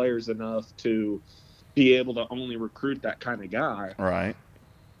through players enough to be able to only recruit that kind of guy. Right.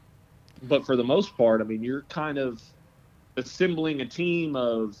 But for the most part, I mean, you're kind of assembling a team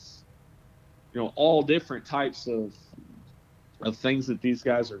of, all different types of things that these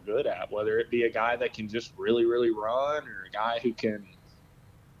guys are good at, whether it be a guy that can just really, really run, or a guy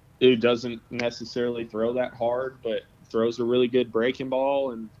who doesn't necessarily throw that hard, but throws a really good breaking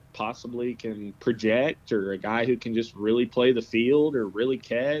ball and possibly can project, or a guy who can just really play the field or really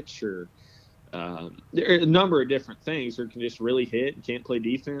catch, or there are a number of different things, or can just really hit and can't play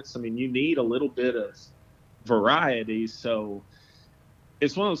defense. I mean, you need a little bit of variety. So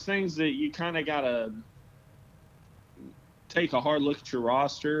it's one of those things that you kind of got to take a hard look at your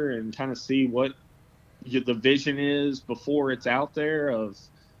roster and kind of see what the vision is before it's out there of,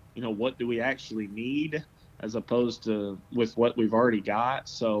 what do we actually need as opposed to with what we've already got.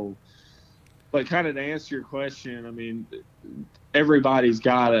 So, but kind of to answer your question, I mean, everybody's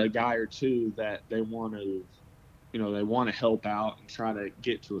got a guy or two that they want to help out and try to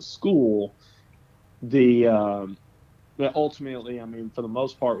get to a school. But ultimately, I mean, for the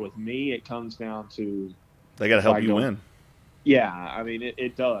most part with me, it comes down to they got to help you win. Yeah, I mean,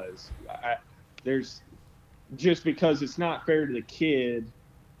 it does. There's just because it's not fair to the kid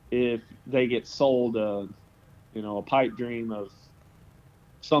if they get sold a pipe dream of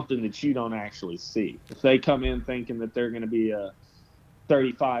something that you don't actually see. If they come in thinking that they're going to be a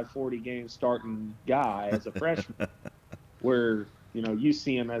 35, 40 game starting guy as a freshman, where, you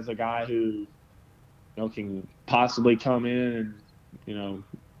see him as a guy who, can possibly come in and,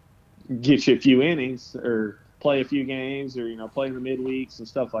 get you a few innings or play a few games or, play in the midweeks and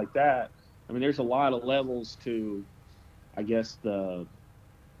stuff like that. I mean, there's a lot of levels to, I guess, the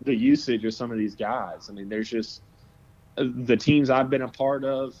usage of some of these guys. I mean, there's just the teams I've been a part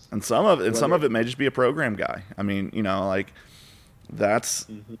of. And some of it may just be a program guy. I mean, like that's,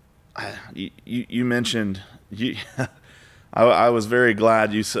 you mentioned, I was very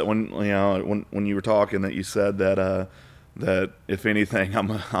glad you said when you were talking that you said that that if anything I'm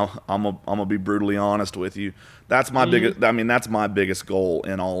gonna be brutally honest with you. That's my biggest. I mean, that's my biggest goal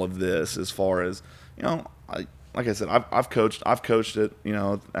in all of this. As far as like I said, I've coached it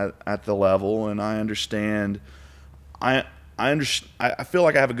at the level, and I understand. I feel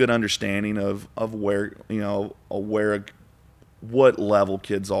like I have a good understanding of where what level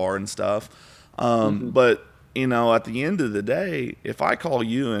kids are and stuff. But at the end of the day, if I call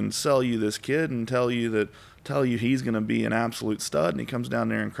you and sell you this kid and tell you he's going to be an absolute stud and he comes down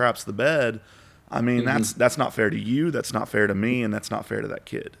there and craps the bed, I mean, that's not fair to you, that's not fair to me, and that's not fair to that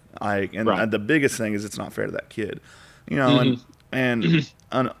kid. And the biggest thing is it's not fair to that kid.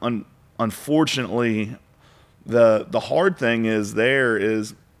 Unfortunately, the hard thing is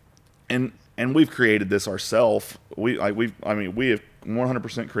and we've created this ourselves. We have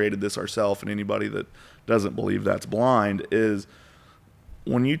 100% created this ourselves, and anybody that doesn't believe that's blind. Is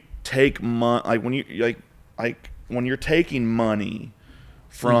when you take money, when you're taking money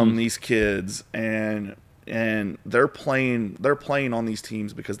from these kids and they're playing on these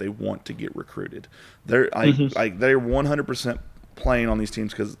teams because they want to get recruited. They're 100% playing on these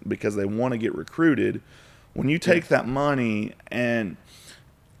teams because they want to get recruited. When you take that money, and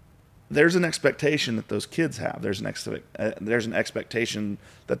there's an expectation that those kids have, there's an expectation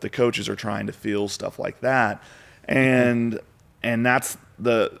that the coaches are trying to feel, stuff like that, and that's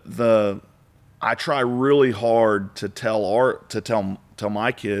the I try really hard to tell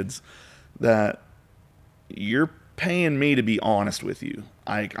my kids that you're paying me to be honest with you.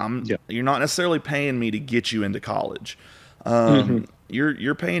 You're not necessarily paying me to get you into college.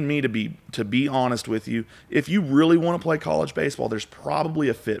 You're paying me to be honest with you. If you really want to play college baseball, there's probably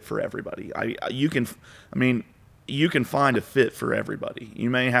a fit for everybody. You can find a fit for everybody.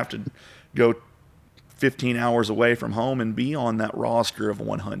 You may have to go 15 hours away from home and be on that roster of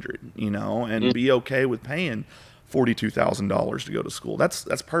 100, and be okay with paying $42,000 to go to school.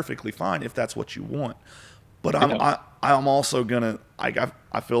 That's perfectly fine if that's what you want. But I'm also gonna, I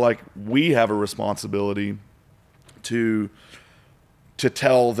feel like we have a responsibility to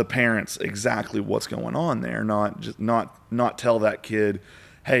tell the parents exactly what's going on there, not tell that kid,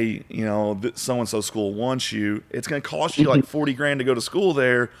 hey, so and so school wants you. It's going to cost you like $40,000 to go to school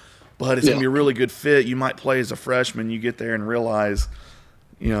there, but it's going to be a really good fit. You might play as a freshman. You get there and realize,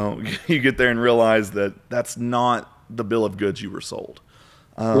 that that's not the bill of goods you were sold.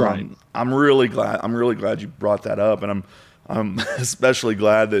 Right. I'm really glad you brought that up, and I'm especially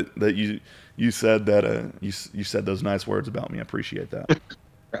glad that you said that you said those nice words about me. I appreciate that.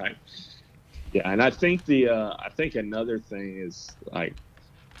 Right. Yeah, and I think I think another thing is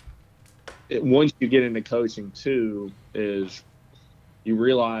once you get into coaching too, is you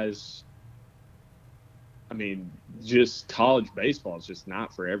realize, I mean, just college baseball is just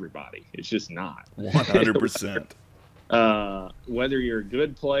not for everybody. It's just not. 100%. Whether you're a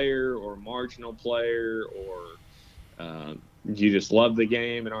good player or a marginal player, or you just love the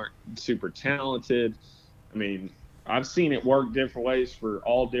game and aren't super talented. I mean, I've seen it work different ways for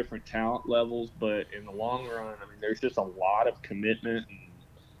all different talent levels, but in the long run, I mean, there's just a lot of commitment and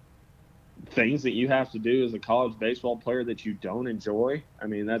things that you have to do as a college baseball player that you don't enjoy. I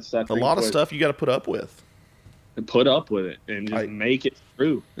mean, that's a lot of stuff you got to put up with. Put up with it and just make it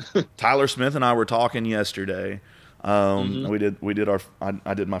through. Tyler Smith and I were talking yesterday. I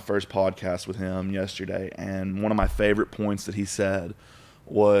did my first podcast with him yesterday, and one of my favorite points that he said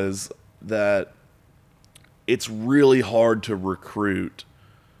was that it's really hard to recruit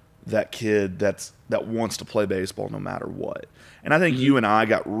that kid that wants to play baseball no matter what. And I think you and I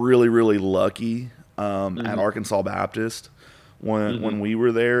got really, really lucky at Arkansas Baptist when we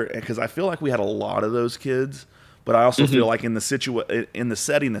were there, because I feel like we had a lot of those kids, but I also feel like in the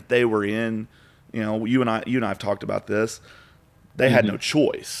setting that they were in, you and I have talked about this. They had no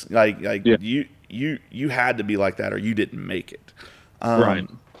choice. You had to be like that or you didn't make it. Right.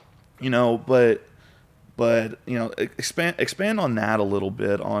 But expand on that a little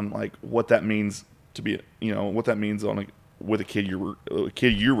bit, on like what that means to be, what that means on with a kid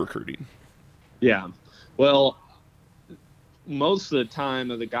you're recruiting? Yeah. Well, most of the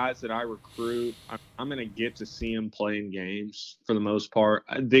time of the guys that I recruit, I'm going to get to see them playing games for the most part.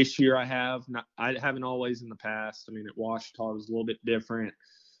 This year I have not, I haven't always in the past. I mean, at Washita it was a little bit different.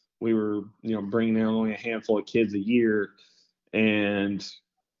 We were, bringing in only a handful of kids a year, and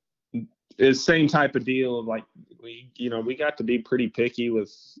it's the same type of deal of like we got to be pretty picky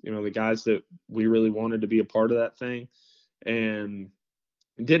with the guys that we really wanted to be a part of that thing, and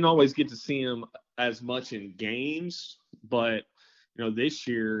didn't always get to see them as much in games, but this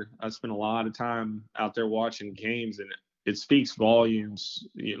year I spent a lot of time out there watching games, and it speaks volumes,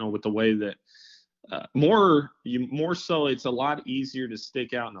 with the way that more so it's a lot easier to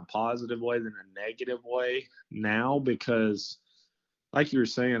stick out in a positive way than a negative way now, because like you were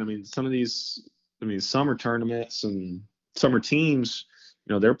saying, I mean, some of these, summer tournaments and summer teams,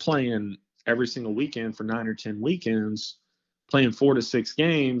 they're playing every single weekend for 9 or 10 weekends, playing 4 to 6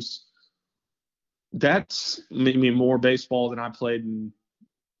 games. That's maybe more baseball than I played in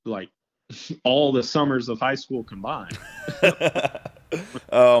like all the summers of high school combined.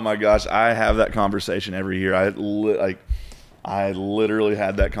 Oh my gosh, I have that conversation every year. I literally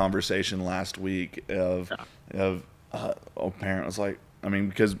had that conversation last week of a parent was like, I mean,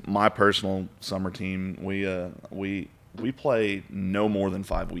 because my personal summer team, we play no more than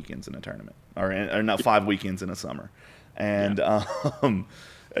 5 weekends in a tournament, or not 5 weekends in a summer, and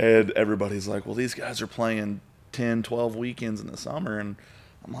and everybody's like, well, these guys are playing 10, 12 weekends in the summer, and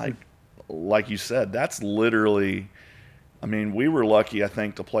I'm like you said, that's literally. I mean, we were lucky, I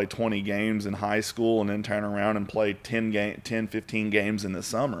think, to play 20 games in high school and then turn around and play 10, 15 games in the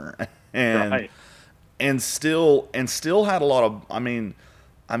summer, and Right. and still had a lot of and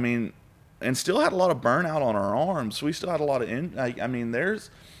still had a lot of burnout on our arms. We still had a lot of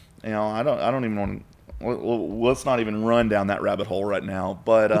there's I don't even want to, let's not even run down that rabbit hole right now.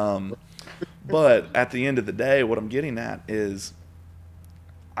 But at the end of the day, what I'm getting at is,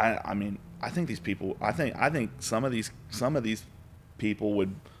 I think these people. I think some of these people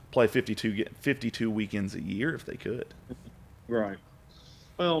would play 52 weekends a year if they could. Right.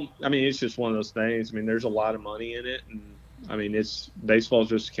 Well, I mean, it's just one of those things. I mean, there's a lot of money in it, and I mean, baseball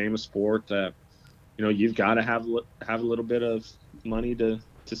just became a sport that you've got to have a little bit of money to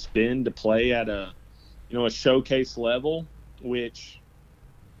spend to play at a a showcase level, which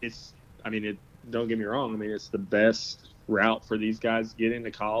it's. I mean, don't get me wrong. I mean, it's the best route for these guys to get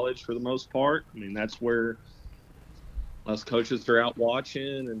into college for the most part. I mean, that's where us coaches are out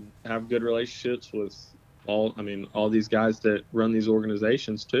watching and have good relationships with all these guys that run these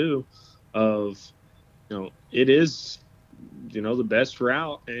organizations too, of it is the best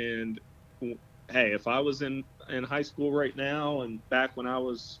route. And hey, if I was in high school right now, and back when I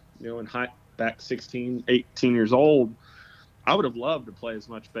was back 16, 18 years old, I would have loved to play as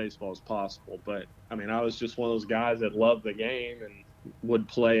much baseball as possible. But I mean, I was just one of those guys that loved the game and would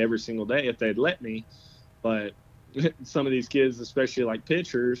play every single day if they'd let me. But some of these kids, especially like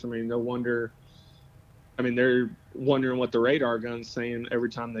pitchers, I mean, they're wondering what the radar gun's saying every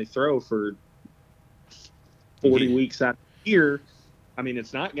time they throw for 40 weeks out of the year. I mean,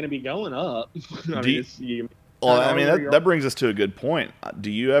 it's not going to be going up. That brings us to a good point. Do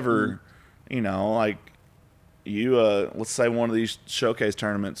you ever, let's say one of these showcase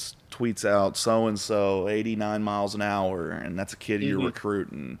tournaments tweets out so-and-so 89 miles an hour, and that's a kid you're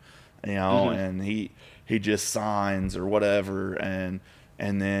recruiting, and he just signs or whatever, and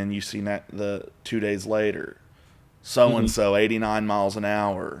then you see that the 2 days later, so-and-so 89 miles an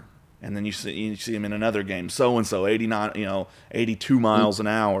hour, and then you see him in another game, so-and-so 82 miles an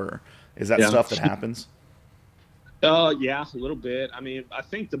hour. Is that stuff that happens? Yeah, a little bit. I mean, I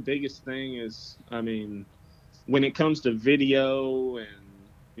think the biggest thing is, when it comes to video and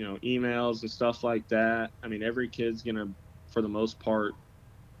emails and stuff like that, I mean, every kid's gonna, for the most part,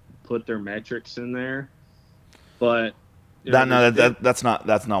 put their metrics in there. But that's not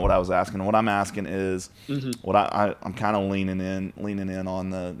what I was asking. What I'm asking is what I'm kind of leaning in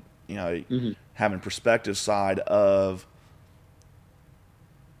on the having perspective side of.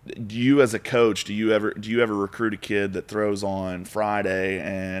 Do you, as a coach, do you ever recruit a kid that throws on Friday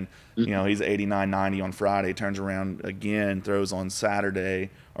and he's 89, 90 on Friday, turns around again, throws on Saturday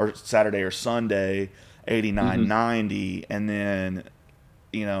or Sunday 89, 90, and then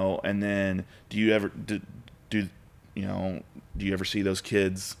do you ever see those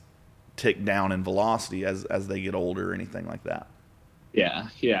kids tick down in velocity as they get older or anything like that? Yeah,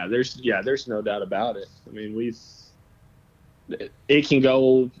 there's no doubt about it. I mean, it can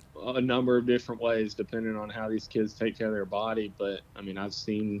go a number of different ways depending on how these kids take care of their body. But I mean, I've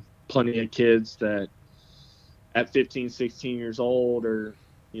seen plenty of kids that at 15, 16 years old, or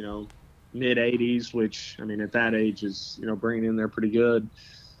mid 80s, which I mean at that age is bringing in there pretty good.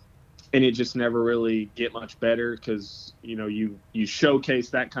 And it just never really get much better because you showcase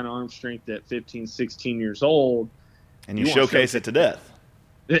that kind of arm strength at 15, 16 years old. And you showcase it to death.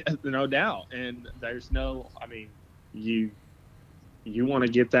 No doubt. And there's no, I mean, you want to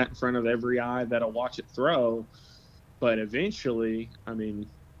get that in front of every eye that'll watch it throw. But eventually, I mean,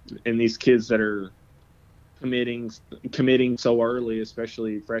 and these kids that are committing so early,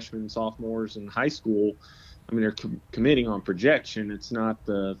 especially freshmen, sophomores in high school, I mean, they're committing on projection. It's not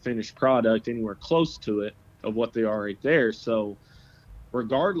the finished product anywhere close to it of what they are right there. So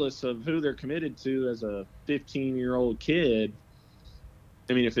regardless of who they're committed to as a 15-year-old kid,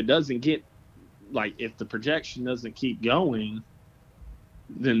 I mean, if it doesn't get, like, if the projection doesn't keep going,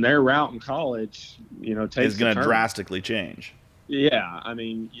 then their route in college, is going to drastically change. Yeah. I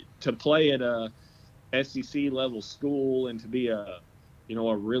mean, to play at a SEC level school and to be a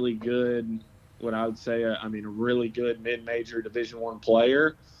really good, what I would say, a really good mid-major Division I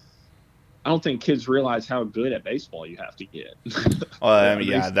player, I don't think kids realize how good at baseball you have to get. I mean,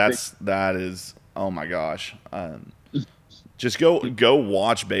 yeah, that is, oh my gosh. Just go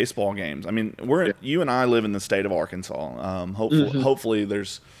watch baseball games. I mean, you and I live in the state of Arkansas. Hopefully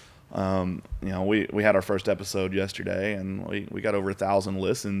there's, we had our first episode yesterday, and we got over 1,000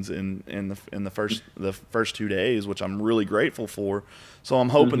 listens in the first 2 days, which I'm really grateful for. So I'm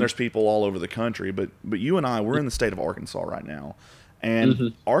hoping there's people all over the country. But you and I, we're in the state of Arkansas right now.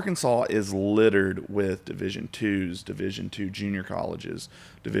 And Arkansas is littered with Division IIs, Division II junior colleges,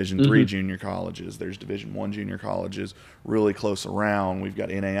 Division III junior colleges. There's Division I junior colleges really close around. We've got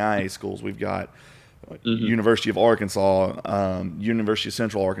NAIA schools. We've got University of Arkansas, University of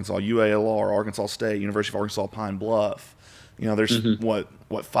Central Arkansas, UALR, Arkansas State, University of Arkansas Pine Bluff. There's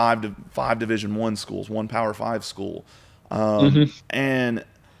five Division I schools, one Power 5 school, and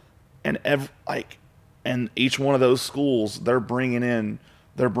each one of those schools, they're bringing in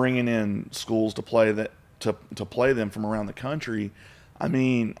schools to play them from around the country. I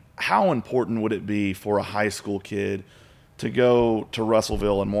mean, how important would it be for a high school kid to go to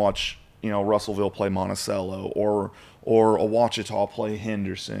Russellville and watch, Russellville play Monticello, or a Ouachita play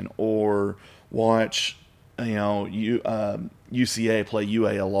Henderson, or watch, UCA play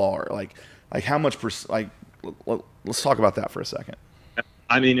UALR? Like how much? Let's talk about that for a second.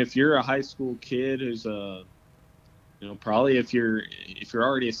 I mean, if you're a high school kid who's probably if you're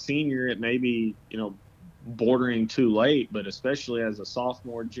already a senior, it may be, bordering too late, but especially as a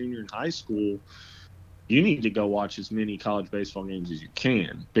sophomore, junior in high school, you need to go watch as many college baseball games as you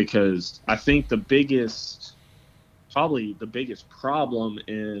can, because I think probably the biggest problem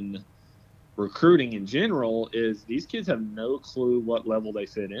in recruiting in general is these kids have no clue what level they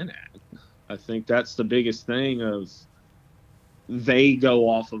fit in at. I think that's the biggest thing of, they go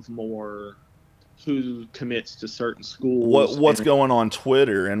off of more who commits to certain schools. What's going on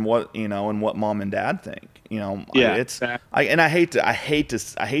Twitter, and what mom and dad think. Yeah, exactly. I hate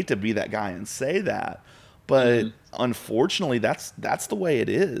to be that guy and say that, but unfortunately, that's the way it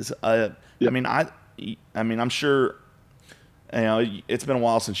is. I mean, I'm sure. It's been a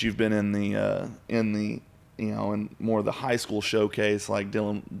while since you've been in more of the high school showcase, like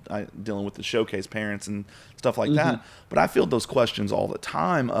dealing with the showcase parents and stuff like that. But I field those questions all the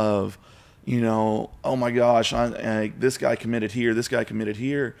time of, oh my gosh, this guy committed here, this guy committed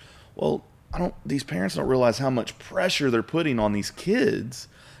here. Well, these parents don't realize how much pressure they're putting on these kids,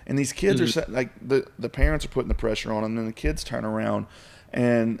 and these kids are the parents are putting the pressure on them, and the kids turn around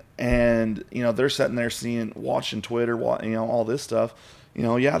and they're sitting there watching Twitter, all this stuff.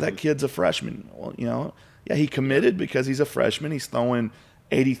 That kid's a freshman. Well, yeah, he committed because he's a freshman. He's throwing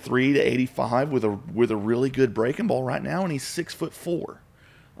 83 to 85 with a really good breaking ball right now, and he's 6'4".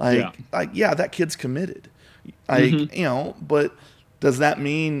 That kid's committed. But does that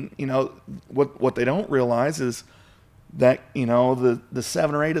mean, what they don't realize is that, the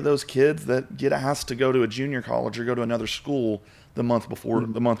 7 or 8 of those kids that get asked to go to a junior college or go to another school the month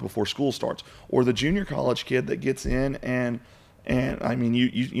before school starts, or the junior college kid that gets in and I mean,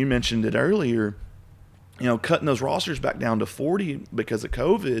 you mentioned it earlier, cutting those rosters back down to 40 because of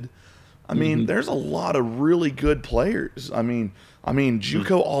COVID. I mean, there's a lot of really good players. I mean,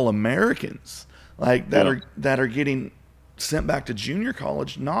 JUCO All-Americans that are getting sent back to junior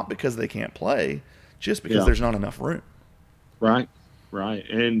college, not because they can't play, just because there's not enough room. Right.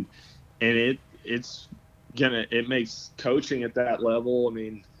 And it makes coaching at that level, I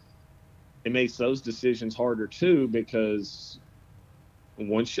mean, it makes those decisions harder too, because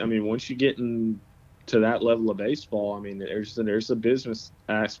once you get into that level of baseball, I mean, there's a business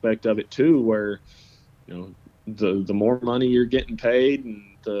aspect of it too, where the more money you're getting paid, and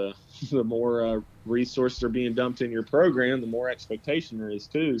the more resources are being dumped in your program, the more expectation there is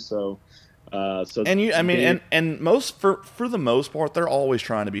too. So, most for the most part, they're always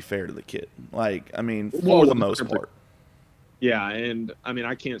trying to be fair to the kid. Like, I mean, for well, the most part. Yeah, and I mean,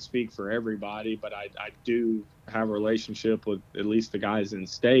 I can't speak for everybody, but I do have a relationship with at least the guys in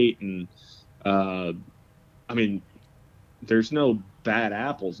state, and I mean, there's no bad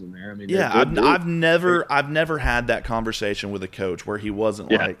apples in there. I mean, Yeah, I've never had that conversation with a coach where he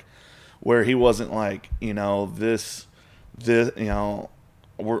wasn't like, we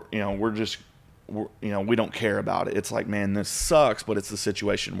don't care about it. It's like, man, this sucks, but it's the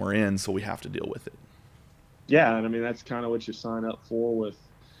situation we're in, so we have to deal with it. Yeah, and I methat's kind of what you sign up for with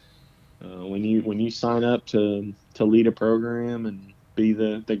when you sign up to lead a program and be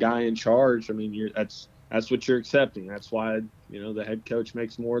the guy in charge. I mean, that's what you're accepting. That's why the head coach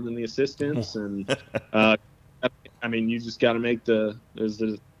makes more than the assistants, and I mean, you just got to make the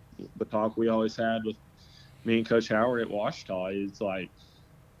talk we always had with me and Coach Howard at Washita. It's like,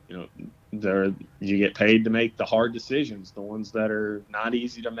 you get paid to make the hard decisions, the ones that are not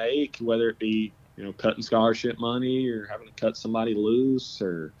easy to make, whether it be cutting scholarship money or having to cut somebody loose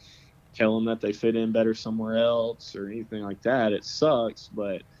or tell them that they fit in better somewhere else or anything like that. It sucks,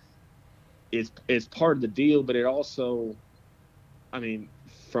 but it's part of the deal. But it also, I mean,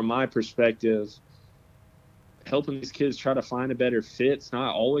 from my perspective, helping these kids try to find a better fit's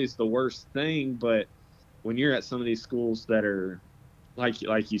not always the worst thing. But when you're at some of these schools that are like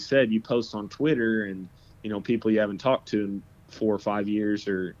you said, you post on Twitter and people you haven't talked to in 4 or 5 years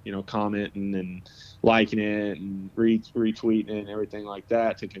are commenting and liking it and retweeting it and everything like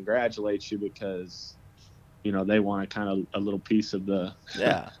that to congratulate you because they want a kind of a little piece of the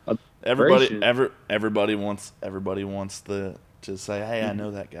everybody wants to say, hey, I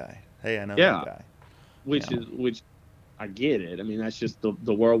know that guy. Hey, I know that guy. Which I get it. I mean, that's just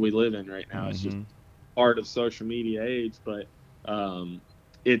the world we live in right now. Mm-hmm. It's just part of social media age, but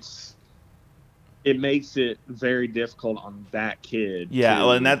it makes it very difficult on that kid. Yeah,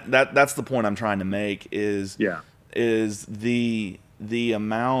 well, and that's the point I'm trying to make is the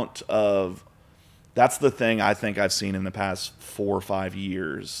amount of, that's the thing I think I've seen in the past 4 or 5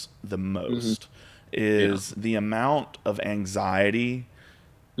 years the most is the amount of anxiety.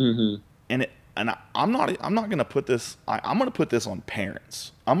 Mm-hmm. And I'm not going to put this. I'm going to put this on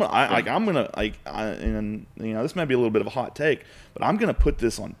parents. And this might be a little bit of a hot take, but I'm going to put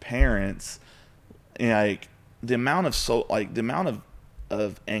this on parents. Like the amount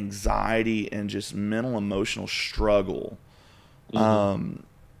of anxiety and just mental emotional struggle. Not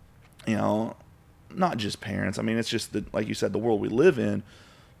just parents. I mean, it's just like you said, the world we live in,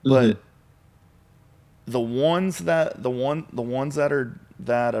 but the ones that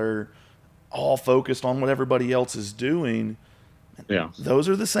are all focused on what everybody else is doing. Yeah. Those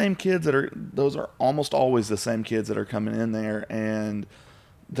are the same kids those are almost always the same kids that are coming in there, and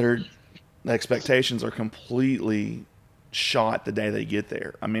the expectations are completely shot the day they get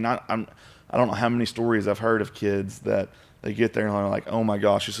there. I mean, I don't know how many stories I've heard of kids that they get there and they're like, oh my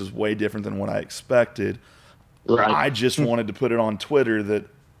gosh, this is way different than what I expected. Right. I just wanted to put it on Twitter that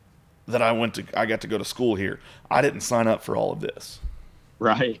I got to go to school here. I didn't sign up for all of this.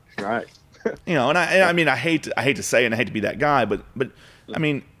 Right. And I mean, I hate to say it, and I hate to be that guy, but I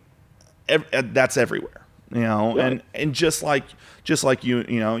mean, that's everywhere, right. and just like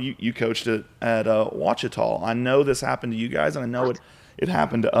you coached at Washita. I know this happened to you guys, and I know it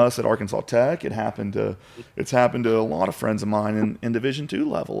happened to us at Arkansas Tech. It's happened to a lot of friends of mine in Division II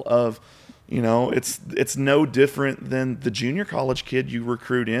level of, it's no different than the junior college kid you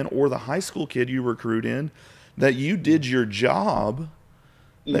recruit in or the high school kid you recruit in, that you did your job.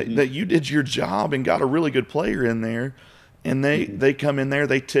 That you did your job and got a really good player in there, and they come in there,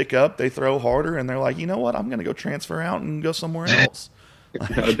 they tick up, they throw harder, and they're like, you know what, I'm going to go transfer out and go somewhere else.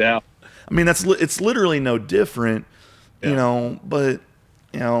 No doubt. I mean, it's literally no different, but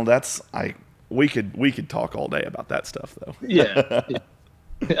we could talk all day about that stuff though. Yeah.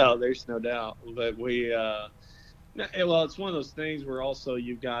 No, there's no doubt. But it's one of those things where also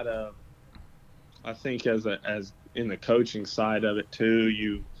you've got to, I think as in the coaching side of it too,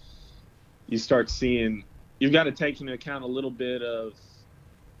 you start seeing, you've got to take into account a little bit of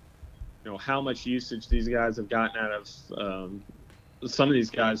how much usage these guys have gotten out of some of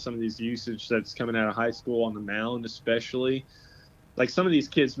these usage that's coming out of high school on the mound, especially. Like some of these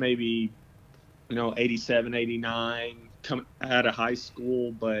kids maybe 87, 89 come out of high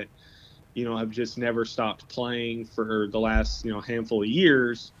school, but have just never stopped playing for the last handful of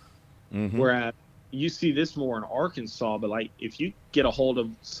years. Mm-hmm. Whereas you see this more in Arkansas, but like if you get a hold of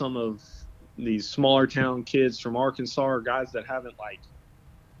some of these smaller town kids from Arkansas or guys that haven't like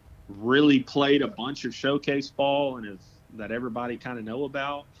really played a bunch of showcase ball and that everybody kind of know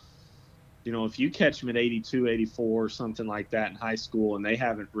about. You know, if you catch them at 82, 84, something like that in high school, and they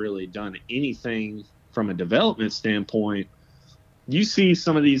haven't really done anything from a development standpoint, you see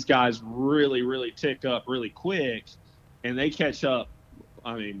some of these guys really, really tick up really quick, and they catch up,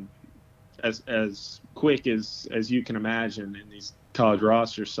 I mean, as quick as you can imagine in these college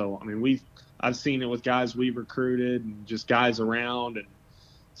rosters. So, I mean, I've seen it with guys we've recruited and just guys around, and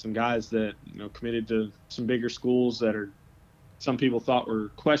some guys that, you know, committed to some bigger schools that are, some people thought were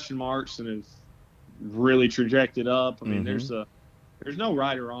question marks and have really trajected up. I mean, there's no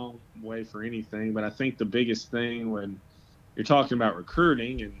right or wrong way for anything, but I think the biggest thing when you're talking about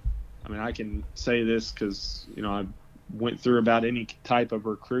recruiting, and I mean, I can say this because, you know, I went through about any type of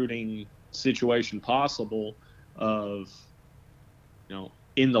recruiting situation possible of, you know,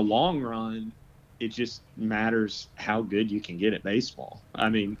 in the long run, it just matters how good you can get at baseball. I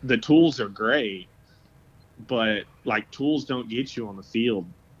mean, the tools are great, but like tools don't get you on the field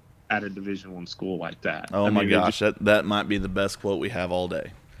at a Division I school like that. Oh, I my mean, gosh, that might be the best quote we have all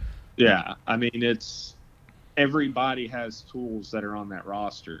day. Yeah, I mean, it's everybody has tools that are on that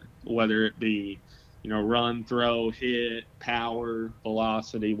roster, whether it be, you know, run, throw, hit, power,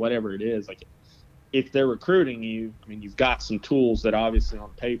 velocity, whatever it is. Like, if they're recruiting you, I mean, you've got some tools that obviously on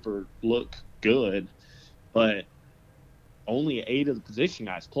paper look good, but only 8 of the position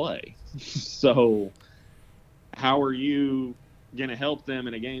guys play. So how are you going to help them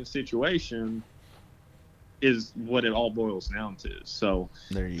in a game situation is what it all boils down to. So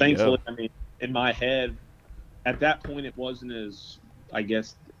thankfully, I mean, in my head, at that point, it wasn't as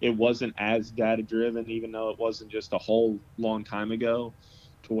data driven, even though it wasn't just a whole long time ago,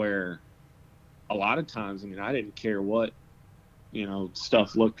 to where a lot of times, I mean, I didn't care what, you know,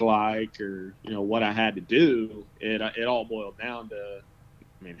 stuff looked like or, you know, what I had to do. It all boiled down to,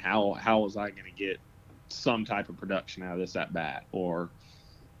 I mean, how was I going to get some type of production out of this at bat, or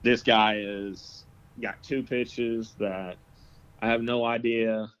this guy is got 2 pitches that I have no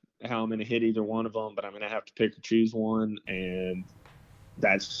idea how I'm going to hit either one of them, but I'm going to have to pick or choose one. And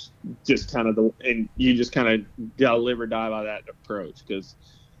that's just kind of and you just kind of got to live or die by that approach. Because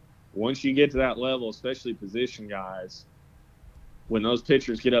once you get to that level, especially position guys, when those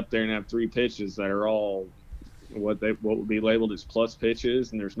pitchers get up there and have 3 pitches that are all what would be labeled as plus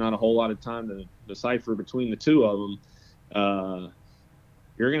pitches, and there's not a whole lot of time to decipher between the 2 of them,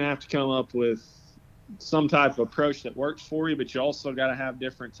 you're going to have to come up with some type of approach that works for you, but you also got to have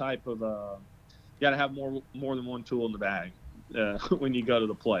different type of got to have more than one tool in the bag when you go to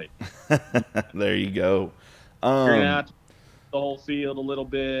the plate. There you go. You're going to have to the whole field a little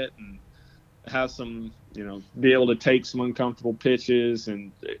bit and have some, you know, be able to take some uncomfortable pitches,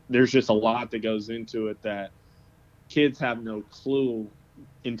 and there's just a lot that goes into it that kids have no clue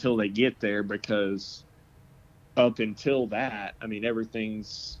until they get there, because up until that, I mean,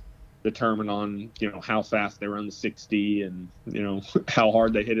 everything's determined on, you know, how fast they run the 60 and, you know, how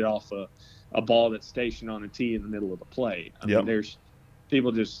hard they hit it off a ball that's stationed on a tee in the middle of the plate. I mean, there's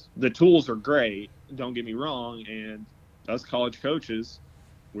people just, the tools are great, don't get me wrong, and us college coaches,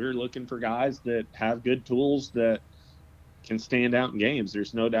 we're looking for guys that have good tools that can stand out in games.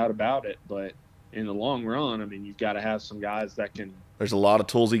 There's no doubt about it. But in the long run, I mean, you've got to have some guys that can. There's a lot of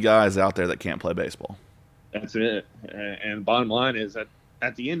toolsy guys out there that can't play baseball. That's it. And bottom line is that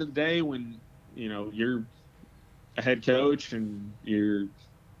at the end of the day, when, you know, you're a head coach and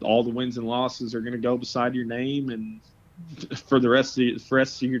all the wins and losses are going to go beside your name, and for the rest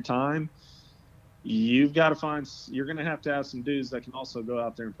of your time, you've got to you're going to have some dudes that can also go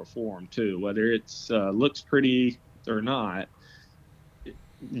out there and perform too, whether it's looks pretty or not.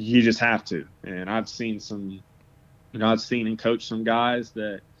 You just have to. And I've seen and coached some guys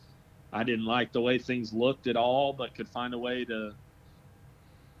that I didn't like the way things looked at all, but could find a way to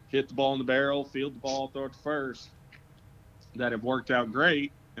hit the ball in the barrel, field the ball, throw it to first, that have worked out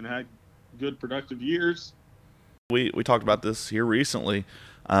great and had good productive years. We talked about this here recently.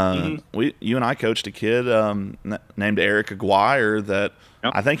 You and I coached a kid named Eric Aguirre that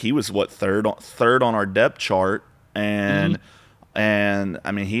I think he was third on our depth chart, and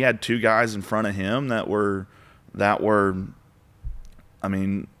I mean, he had 2 guys in front of him that were I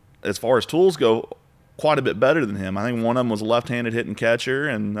mean, as far as tools go, quite a bit better than him. I think one of them was a left-handed hitting catcher,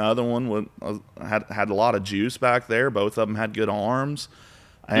 and the other one had a lot of juice back there. Both of them had good arms,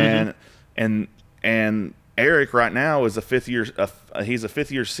 and Eric right now is he's a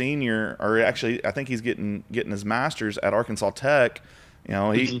 5th-year senior, or actually I think he's getting his master's at Arkansas Tech. You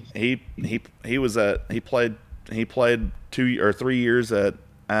know, he played 2 or 3 years at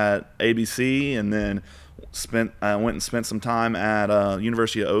at ABC, and then went and spent some time at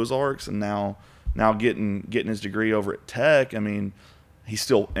University of Ozarks, and now getting his degree over at Tech. I mean, he's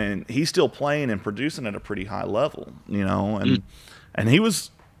still playing and producing at a pretty high level, and he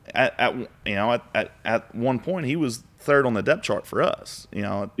was at one point he was third on the depth chart for us.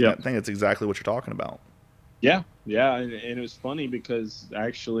 I think that's exactly what you're talking about. Yeah, and it was funny because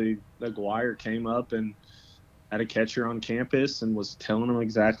actually McGuire came up and had a catcher on campus and was telling them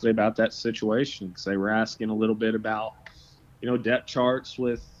exactly about that situation, because they were asking a little bit about, depth charts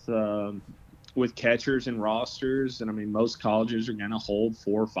with catchers and rosters. And I mean, most colleges are going to hold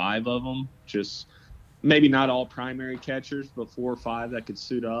 4 or 5 of them, just maybe not all primary catchers, but 4 or 5 that could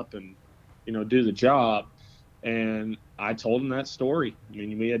suit up and, do the job. And I told them that story. I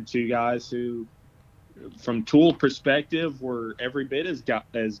mean, we had 2 guys who, from tool perspective, were every bit as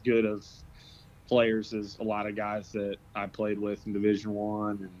good of players as a lot of guys that I played with in Division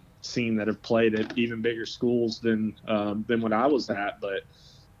I and seen that have played at even bigger schools than what I was at. But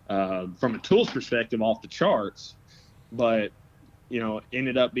from a tools perspective, off the charts. But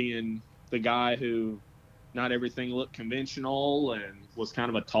ended up being the guy who not everything looked conventional and was kind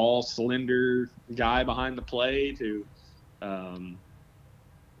of a tall, slender guy behind the plate who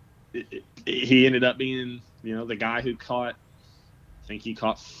he ended up being, the guy who caught, I think he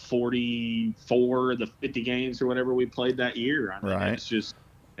caught 44 of the 50 games or whatever we played that year. I mean, right. It's just,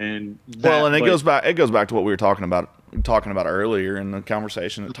 and it goes back to what we were talking about earlier in the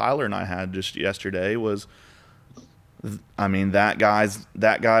conversation that Tyler and I had just yesterday was, I mean, that guy is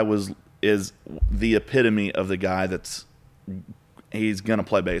the epitome of the guy he's gonna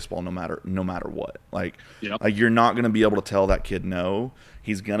play baseball no matter what. Like you're not gonna be able to tell that kid no.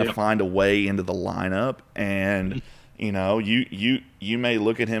 He's gonna find a way into the lineup, and you may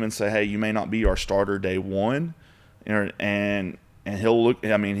look at him and say, hey, you may not be our starter day one, and he'll look.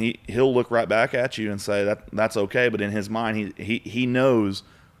 I mean, he'll look right back at you and say that's okay. But in his mind, he knows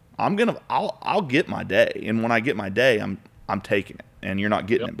I'll get my day, and when I get my day, I'm taking it, and you're not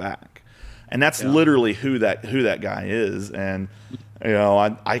getting it back. And that's literally who that guy is. And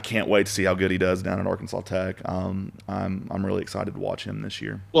I can't wait to see how good he does down at Arkansas Tech. I'm really excited to watch him this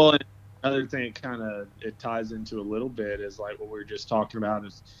year. Well, another thing it ties into a little bit is like what we were just talking about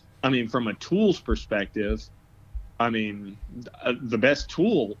is, I mean, from a tools perspective, I mean, the best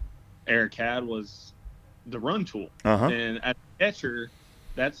tool Eric had was the run tool. And at the catcher,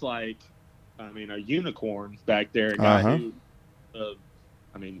 that's like, I mean, a unicorn back there, a guy who, I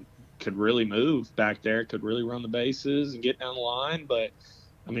mean, could really move back there, could really run the bases and get down the line. But,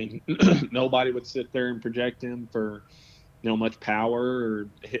 I mean, nobody would sit there and project him for, much power or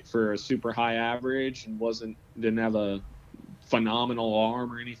hit for a super high average, and didn't have a phenomenal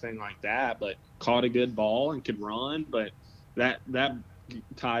arm or anything like that, but caught a good ball and could run. But that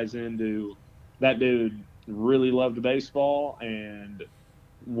ties into that dude really loved baseball and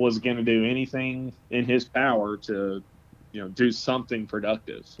was going to do anything in his power to do something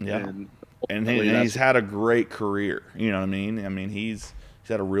productive. And he's had a great career. You know what I mean? I mean, he's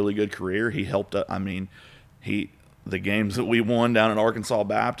had a really good career. He helped. I mean, the games that we won down at Arkansas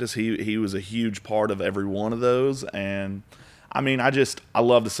Baptist, he was a huge part of every one of those. And I mean, I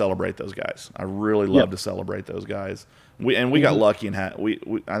love to celebrate those guys. I really love to celebrate those guys. We got lucky and I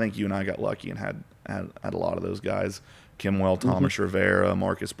think you and I got lucky and had a lot of those guys. Kimwell, Thomas Rivera,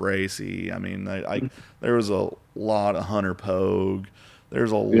 Marcus Bracey. I mean, there was a lot of Hunter Pogue.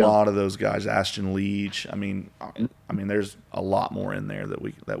 There's a lot of those guys. Ashton Leach. I mean, there's a lot more in there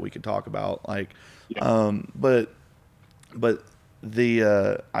that we could talk about. Like, but I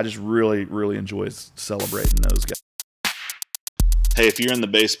just really enjoy celebrating those guys. Hey, if you're in the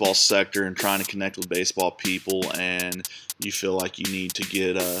baseball sector and trying to connect with baseball people, and you feel like you need to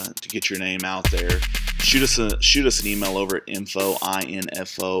get your name out there, shoot us an email over at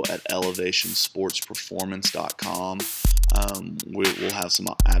info@elevationsportsperformance.com. We'll have some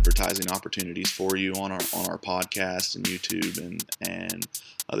advertising opportunities for you on our podcast and YouTube and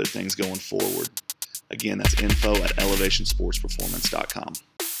other things going forward. Again, that's info@elevationsportsperformance.com.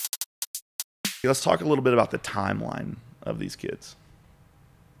 Let's talk a little bit about the timeline of these kids.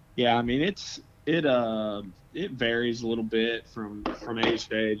 Yeah, I mean, it varies a little bit from age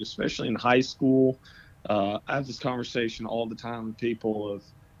to age, especially in high school. I have this conversation all the time with people of,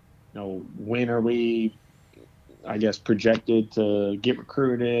 when are we, I guess, projected to get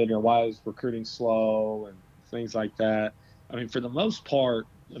recruited, or why is recruiting slow and things like that. I mean, for the most part,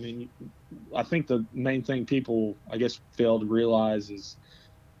 I mean, I think the main thing people, I guess, fail to realize is,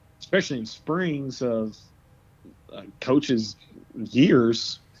 especially in springs of coaches'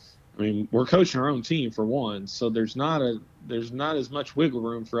 years, I I mean, we're coaching our own team for one, so there's not as much wiggle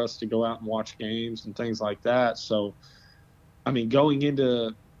room for us to go out and watch games and things like that. So, I mean, going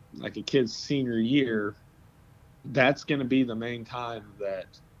into like a kid's senior year, that's going to be the main time that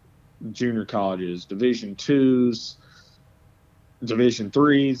junior colleges, Division twos, Division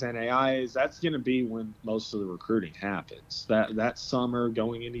threes, NAIAs, that's going to be when most of the recruiting happens. That summer,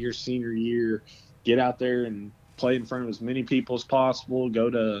 going into your senior year, get out there and play in front of as many people as possible. Go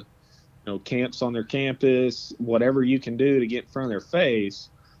to camps on their campus, whatever you can do to get in front of their face.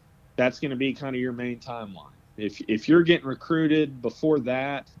 That's going to be kind of your main timeline. If you're getting recruited before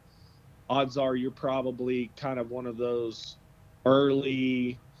that, odds are you're probably kind of one of those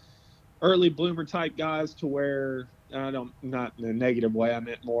early bloomer type guys to where, not in a negative way, I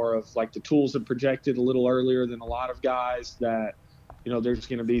meant more of like the tools have projected a little earlier than a lot of guys that, there's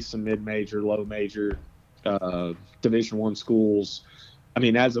going to be some mid-major, low-major Division I schools. I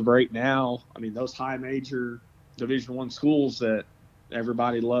mean, as of right now, those high major Division I schools that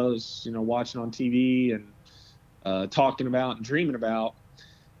everybody loves, watching on TV and talking about and dreaming about.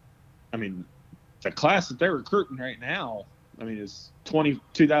 I mean, the class that they're recruiting right now, is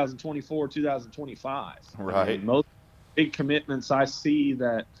 2024, 2025. Right. Most big commitments I see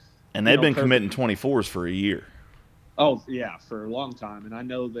that. And they've been committing 24s for a year. Oh, yeah, for a long time. And I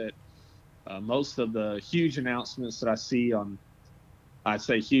know that most of the huge announcements that I see on, I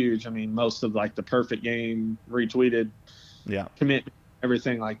say huge, most of like the perfect game retweeted commitment,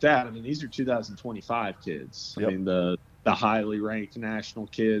 everything like that. These are 2025 kids. Yep. The highly ranked national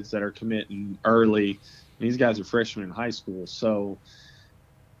kids that are committing early. These guys are freshmen in high school. So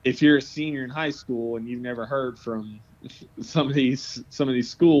if you're a senior in high school and you've never heard from some of these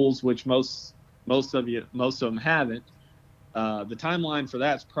schools, which most of them haven't, the timeline for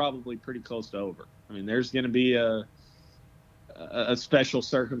that's probably pretty close to over. There's going to be a special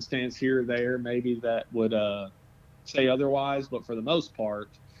circumstance here or there maybe that would say otherwise, but for the most part,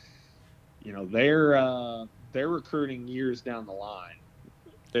 they're recruiting years down the line,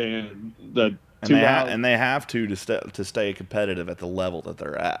 and they have to stay competitive at the level that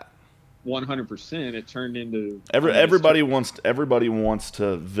they're at. 100%. It turned into everybody wants to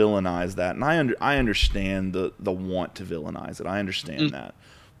villainize that, and I understand the want to villainize it. I understand that,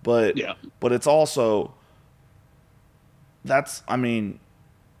 but it's also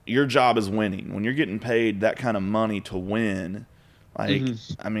your job is winning. When you're getting paid that kind of money to win, and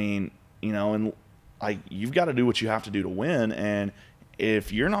you've got to do what you have to do to win. And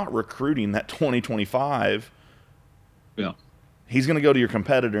if you're not recruiting that 2025, he's going to go to your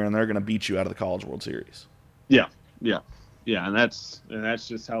competitor and they're going to beat you out of the College World Series. Yeah. And that's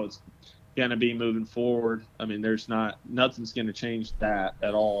just how it's going to be moving forward. Nothing's going to change that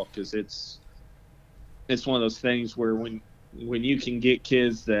at all, because it's one of those things where when you can get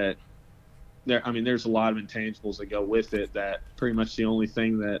kids that there's a lot of intangibles that go with it, that pretty much the only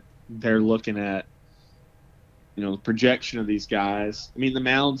thing that they're looking at, the projection of these guys. The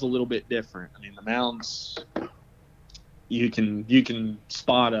mound's a little bit different. The mound's, you can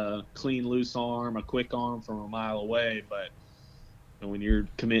spot a clean, loose arm, a quick arm from a mile away, but when you're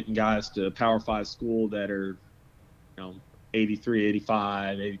committing guys to a Power 5 school that are, 83,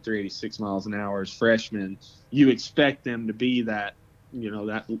 85, 83, 86 miles an hour as freshmen, you expect them to be that,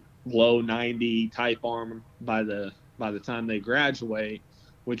 that low 90 type arm by the time they graduate,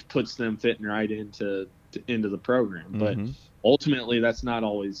 which puts them fitting right into the program. But ultimately, that's not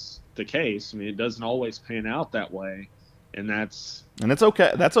always the case. It doesn't always pan out that way, and it's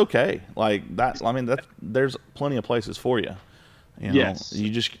okay. That's okay. Like that. There's plenty of places for you. Yes. You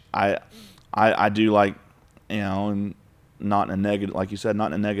just I do, like, and not in a negative, like you said, not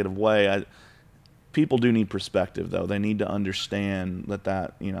in a negative way. People do need perspective, though. They need to understand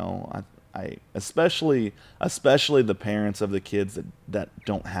that I especially the parents of the kids that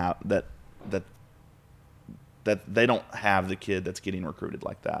don't have that they don't have the kid that's getting recruited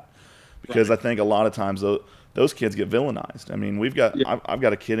like that, because right. I think a lot of times those kids get villainized. I've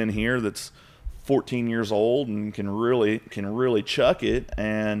got a kid in here that's 14 years old and can really chuck it,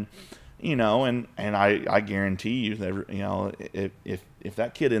 and I guarantee you that if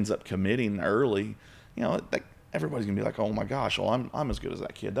that kid ends up committing early, everybody's gonna be like, oh my gosh, well I'm as good as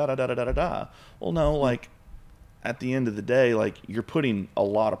that kid. Da da da da da da. Well, no, like at the end of the day, like you're putting a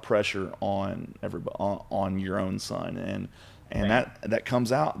lot of pressure on everybody, on your own son, and right. that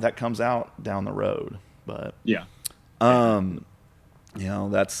comes out down the road. But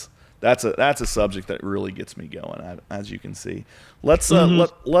that's a subject that really gets me going, as you can see. Let's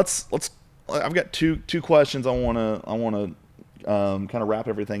I've got two questions I want to kind of wrap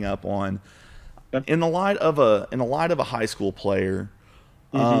everything up on. In the light of a high school player,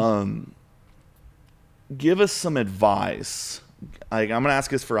 Mm-hmm. Give us some advice. I'm going to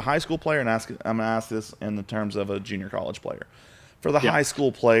ask this for a high school player, and I'm going to ask this in the terms of a junior college player. For the Yeah. high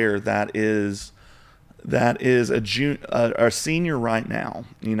school player that is a senior right now,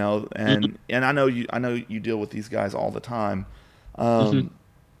 Mm-hmm. and I know you deal with these guys all the time. Mm-hmm.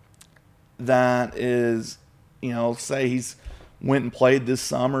 That is, say he's went and played this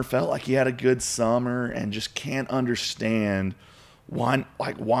summer, felt like he had a good summer, and just can't understand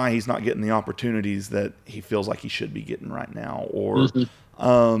why he's not getting the opportunities that he feels like he should be getting right now, or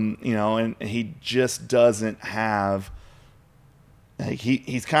Mm-hmm. and he just doesn't have. Like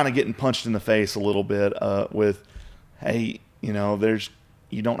he's kind of getting punched in the face a little bit with, hey, there's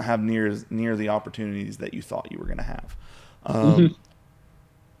you don't have near the opportunities that you thought you were going to have. Mm-hmm.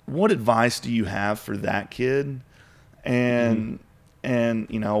 What advice do you have for that kid? Mm-hmm. And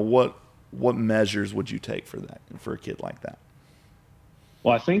what measures would you take for a kid like that?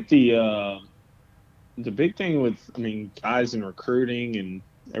 Well, I think the big thing with, I mean, guys in recruiting and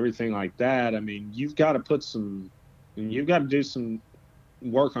everything like that, I mean, you've got to do some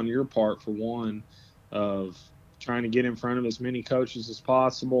work on your part, for one, of trying to get in front of as many coaches as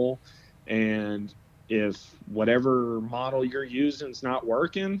possible. And if whatever model you're using is not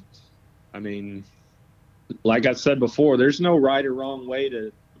working, I mean, like I said before, there's no right or wrong way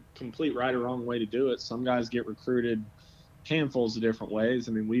to do it. Some guys get recruited handfuls of different ways.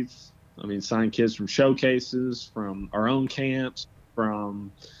 I mean, signed kids from showcases, from our own camps,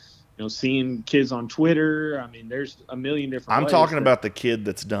 from, seeing kids on Twitter. I mean, there's a million different I'm ways talking that. about the kid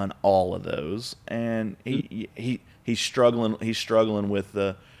that's done all of those, and he's struggling. He's struggling with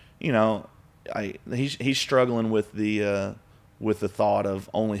the, you know, he's struggling with the thought of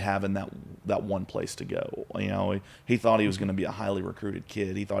only having that one place to go. He thought he was going to be a highly recruited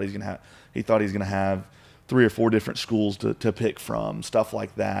kid. He thought he's going to have 3 or 4 different schools to pick from, stuff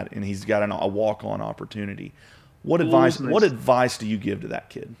like that, and he's got a walk-on opportunity. What advice do you give to that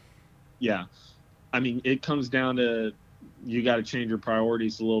kid? Yeah. I mean, it comes down to, you got to change your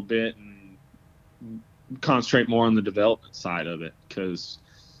priorities a little bit and concentrate more on the development side of it, because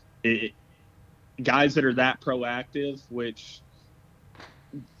guys that are that proactive, which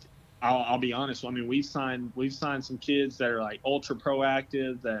I'll be honest. I mean, we've signed some kids that are like ultra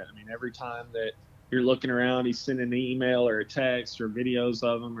proactive. That, I mean, every time that you're looking around, he's sending an email or a text or videos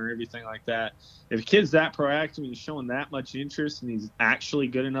of them or everything like that. If a kid's that proactive and he's showing that much interest and he's actually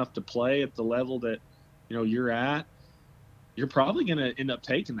good enough to play at the level that you're at, you're probably going to end up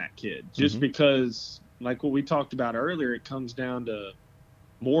taking that kid, just because, like what we talked about earlier, it comes down to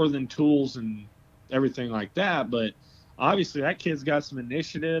more than tools and everything like that. But obviously that kid's got some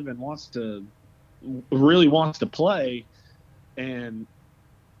initiative and really wants to play. And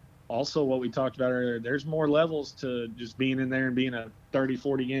also, what we talked about earlier, there's more levels to just being in there and being a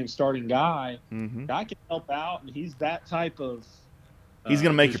 30-40 game starting guy. Guy can help out, and he's that type of he's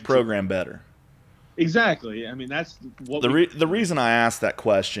going to make your program better. Exactly. I mean, that's what the reason I asked that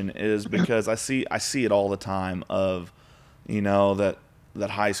question is because I see it all the time of, that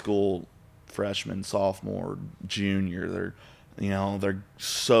high school freshman, sophomore, junior, they're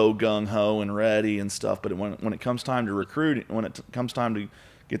so gung ho and ready and stuff, but when it comes time to recruit, when it comes time to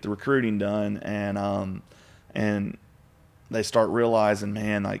get the recruiting done, and they start realizing,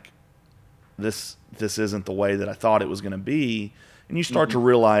 man, like this isn't the way that I thought it was going to be, and you start to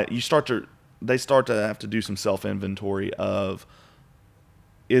realize, they start to have to do some self inventory of,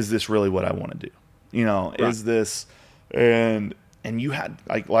 is this really what I want to do? Right. Is this, and you had,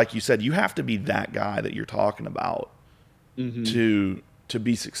 like you said, you have to be that guy that you're talking about to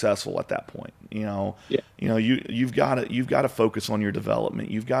be successful at that point. Yeah. You've got to focus on your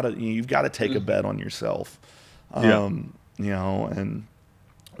development. You've got to take a bet on yourself. And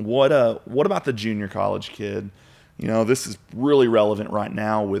what about the junior college kid? This is really relevant right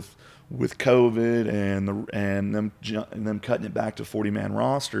now with COVID and them cutting it back to 40-man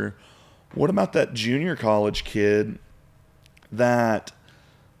roster. What about that junior college kid that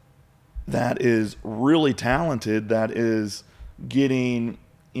is really talented, that is getting,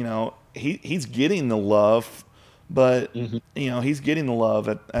 he's getting the love, but he's getting the love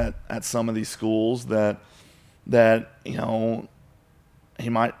at some of these schools that he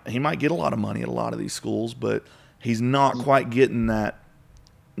might get a lot of money at a lot of these schools, but he's not quite getting the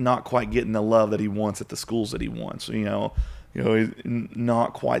love that he wants at the schools that he wants. He's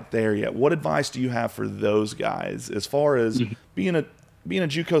not quite there yet. What advice do you have for those guys as far as being a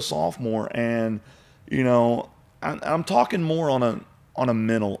JUCO sophomore? And I'm talking more on a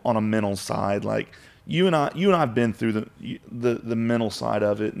mental side. Like you and I have been through the mental side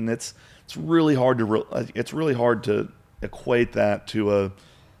of it, and it's really hard to equate that to a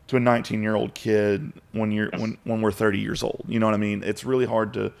 19-year-old kid when we're 30 years old. You know what I mean? It's really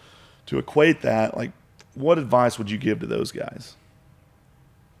hard to equate that. Like, what advice would you give to those guys?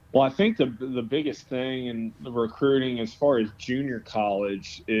 Well, I think the biggest thing in the recruiting as far as junior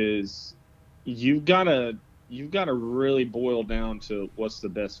college is you've got to really boil down to what's the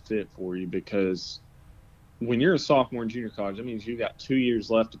best fit for you, because when you're a sophomore in junior college, that means you got 2 years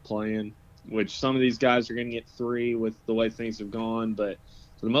left of playing, which some of these guys are going to get 3 with the way things have gone. But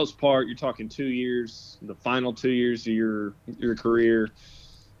for the most part, you're talking 2 years, the final 2 years of your career.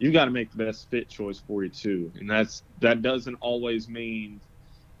 You got to make the best fit choice for you too, and that doesn't always mean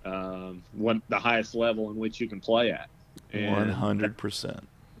what the highest level in which you can play at. 100%.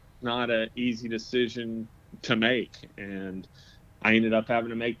 Not an easy decision to make, and I ended up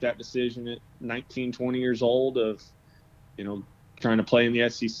having to make that decision at 19, 20 years old of, trying to play in the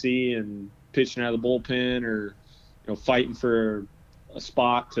SEC and pitching out of the bullpen, or, fighting for a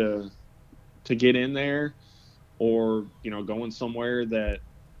spot to get in there, or, going somewhere that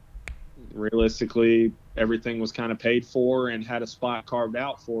realistically everything was kind of paid for and had a spot carved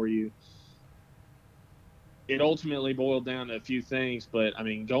out for you. It ultimately boiled down to a few things, but I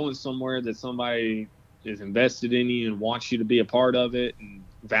mean, going somewhere that somebody is invested in you and wants you to be a part of it and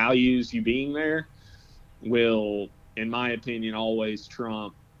values you being there will, in my opinion, always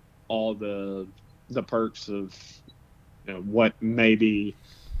trump all the perks of what maybe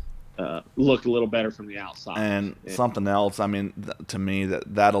look a little better from the outside. And something else, I mean, to me,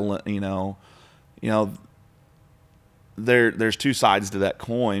 that'll, there's two sides to that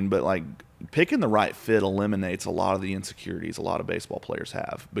coin, but like picking the right fit eliminates a lot of the insecurities a lot of baseball players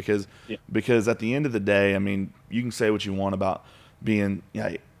have, because at the end of the day, I mean, you can say what you want about being,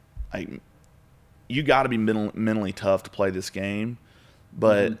 you got to be mentally tough to play this game,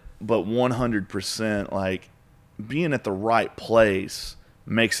 but 100%, like, being at the right place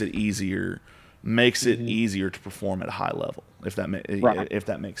makes it easier to perform at a high level, if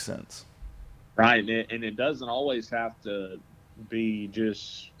that makes sense. Right, and it doesn't always have to be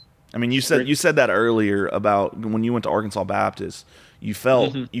just. I mean, you said that earlier about when you went to Arkansas Baptist, you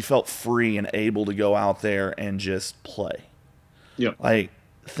felt free and able to go out there and just play. Yeah.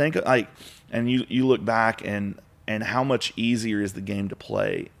 And you look back and how much easier is the game to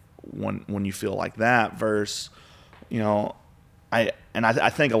play when you feel like that versus, I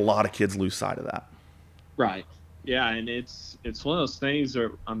think a lot of kids lose sight of that. Right. Yeah, and it's one of those things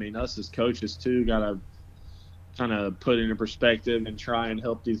that, I mean, us as coaches too got to kind of put into perspective and try and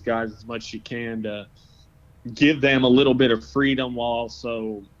help these guys as much as you can to give them a little bit of freedom, while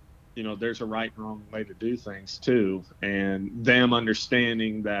also, there's a right and wrong way to do things too, and them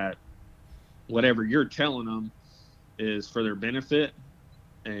understanding that whatever you're telling them is for their benefit,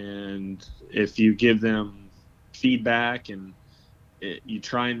 and if you give them feedback and you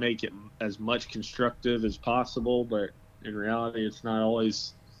try and make it as much constructive as possible, but in reality, it's not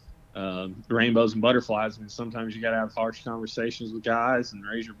always rainbows and butterflies. I mean, sometimes you got to have harsh conversations with guys and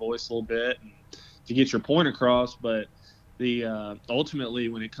raise your voice a little bit and to get your point across. But the ultimately,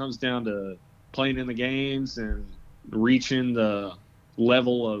 when it comes down to playing in the games and reaching the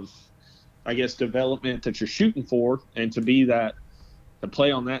level of, I guess, development that you're shooting for, and to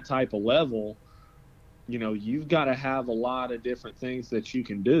play on that type of level, you've got to have a lot of different things that you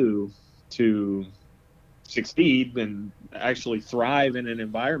can do to succeed and actually thrive in an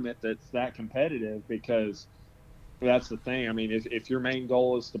environment that's that competitive, because that's the thing. I mean, if your main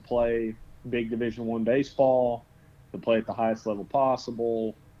goal is to play big Division I baseball, to play at the highest level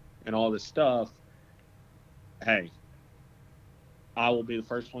possible and all this stuff, hey, I will be the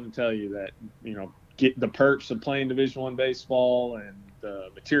first one to tell you that, get the perks of playing Division I baseball and the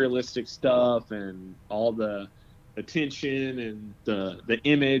materialistic stuff and all the attention and the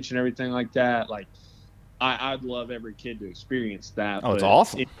image and everything like that. Like, I'd love every kid to experience that. Oh, it's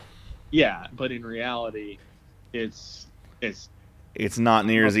awesome. But in reality, it's not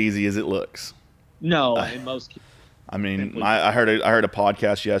near as easy as it looks. No, in most kids. I mean, I heard a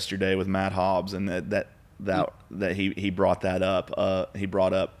podcast yesterday with Matt Hobbs, and that he brought that up. He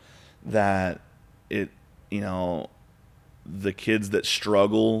brought up that it, the kids that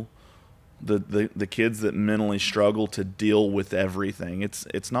struggle, the kids that mentally struggle to deal with everything.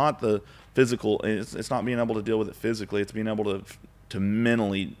 It's not the physical. It's not being able to deal with it physically. It's being able to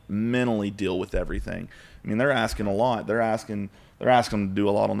mentally deal with everything. I mean, they're asking a lot. They're asking them to do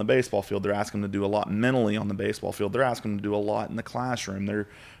a lot on the baseball field. They're asking them to do a lot mentally on the baseball field. They're asking them to do a lot in the classroom.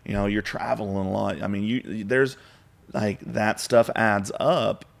 You're traveling a lot. I mean, there's like that stuff adds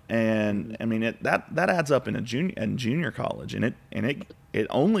up. And I mean, that adds up in junior college, and it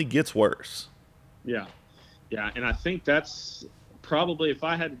only gets worse. Yeah, Yeah, and I think that's probably, if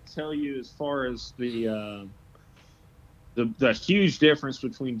I had to tell you as far as the huge difference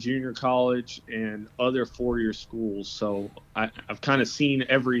between junior college and other four-year schools. So I've kind of seen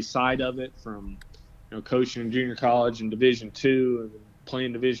every side of it, from coaching in junior college and Division II, and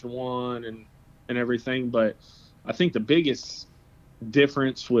playing Division I and everything. But I think the biggest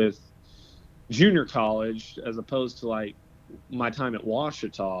difference with junior college as opposed to like my time at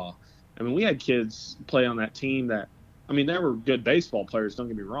Ouachita, I mean, we had kids play on that team that, I mean, they were good baseball players, don't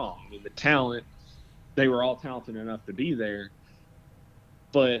get me wrong. I mean, the talent, they were all talented enough to be there,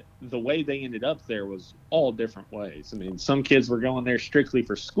 but the way they ended up there was all different ways. I mean, some kids were going there strictly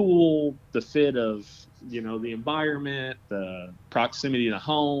for school, the fit of, the environment, the proximity to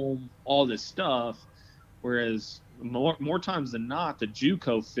home, all this stuff. Whereas more times than not, the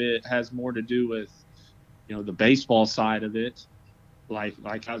JUCO fit has more to do with, the baseball side of it.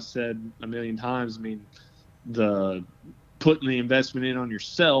 Like I've said a million times, I mean, the putting the investment in on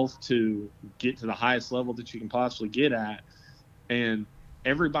yourself to get to the highest level that you can possibly get at. And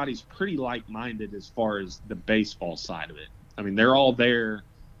everybody's pretty like-minded as far as the baseball side of it. I mean, they're all there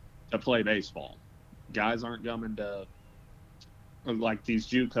to play baseball. Guys aren't coming to like these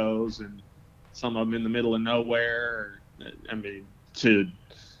JUCOs and some of them in the middle of nowhere. I mean, to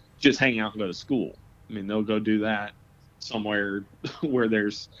just hang out and go to school. I mean, they'll go do that somewhere where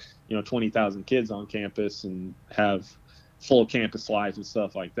there's 20,000 kids on campus and have full campus life and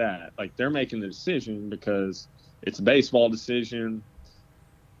stuff like that. Like, they're making the decision because it's a baseball decision.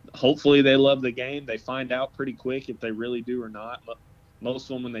 Hopefully they love the game. They find out pretty quick if they really do or not. Most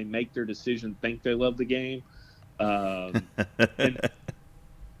of them, when they make their decision, think they love the game. And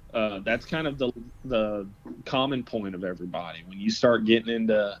that's kind of the common point of everybody. When you start getting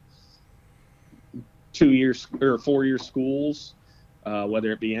into 2-year or 4-year schools,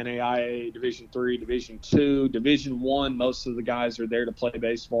 whether it be NAIA, Division III, Division II, Division I, most of the guys are there to play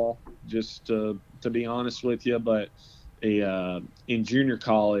baseball, just to be honest with you. But in junior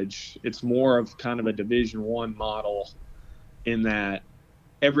college, it's more of kind of a Division I model, in that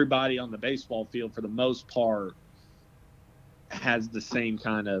everybody on the baseball field, for the most part, has the same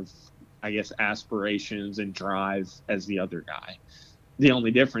kind of, I guess, aspirations and drive as the other guy. The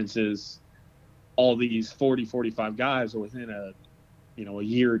only difference is all these 40, 45 guys are within a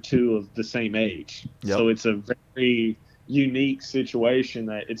year or two of the same age. Yep. So it's a very unique situation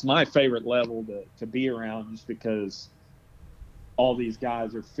that it's my favorite level to be around, just because all these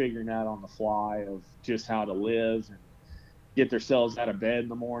guys are figuring out on the fly of just how to live and get themselves out of bed in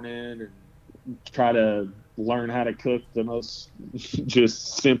the morning and try to learn how to cook the most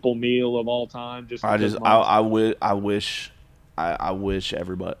just simple meal of all time. I wish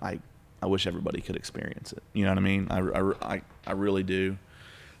everybody could experience it. You know what I mean? I really do.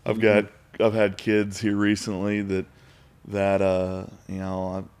 I've had kids here recently that I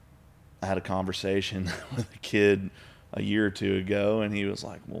had a conversation with a kid a year or two ago, and he was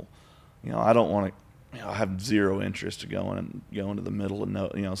like, well, I don't want to, I have zero interest in going to the middle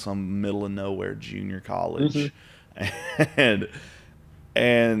of some middle of nowhere junior college. Mm-hmm.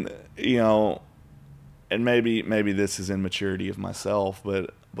 and maybe this is immaturity of myself,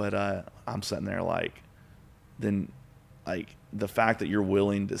 but I'm sitting there like, then, like, the fact that you're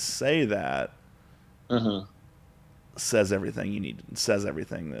willing to say that says everything says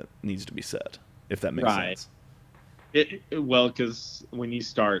everything that needs to be said, if that makes sense. Well, because when you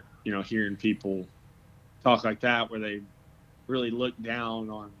start, hearing people talk like that, where they really look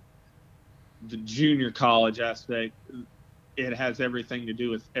down on the junior college aspect, it has everything to do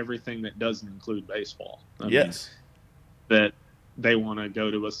with everything that doesn't include baseball. I mean, that they want to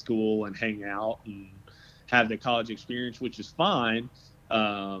go to a school and hang out and have the college experience, which is fine.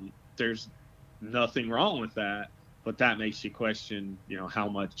 There's nothing wrong with that, but that makes you question, how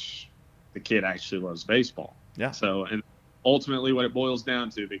much the kid actually loves baseball. Yeah. So, and ultimately what it boils down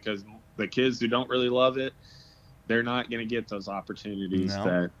to, because the kids who don't really love it, they're not going to get those opportunities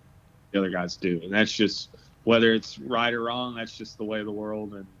that the other guys do. And that's just, whether it's right or wrong, that's just the way of the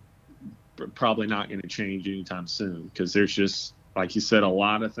world, and probably not going to change anytime soon, because there's just, like you said, a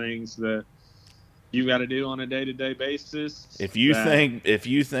lot of things that you got to do on a day-to-day basis. If you think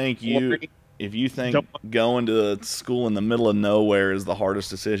going to school in the middle of nowhere is the hardest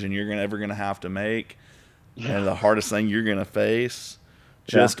decision you're ever going to have to make, and the hardest thing you're going to face,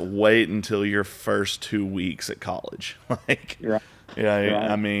 just wait until your first 2 weeks at college. I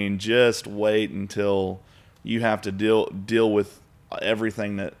mean, just wait until you have to deal with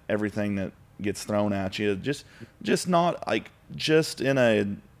everything that gets thrown at you.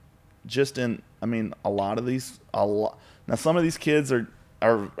 Now some of these kids are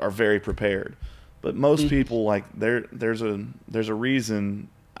very prepared. But most people, like, there's a reason.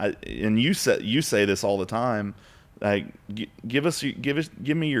 And you say this all the time. Like,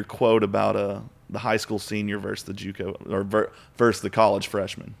 give me your quote about the high school senior versus the JUCO or versus the college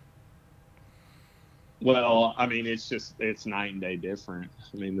freshman. Well, I mean, it's night and day different.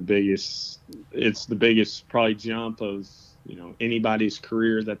 I mean, it's the biggest probably jump of, anybody's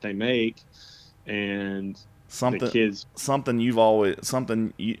career that they make, and something the kids. Something you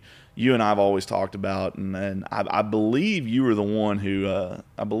and I've always talked about, and I believe you were the one who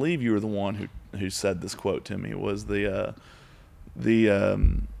said this quote to me, was the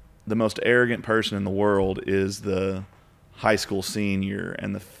most arrogant person in the world is the high school senior,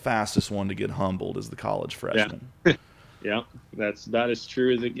 and the fastest one to get humbled is the college freshman. Yeah, that's about as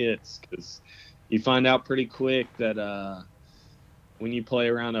true as it gets, because you find out pretty quick that when you play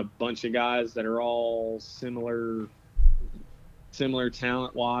around a bunch of guys that are all similar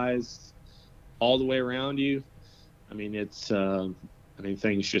talent-wise all the way around you, I mean,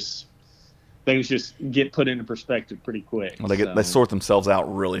 things just get put into perspective pretty quick. Well, they sort themselves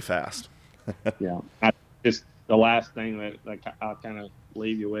out really fast. Yeah. Just the last thing that I'll kind of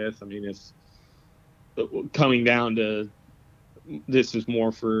leave you with, I mean, it's coming down to, this is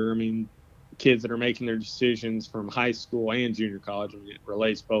more for, kids that are making their decisions from high school and junior college. I mean, it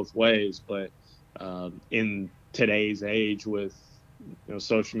relates both ways, but in today's age with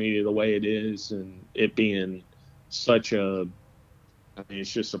social media the way it is, and it being such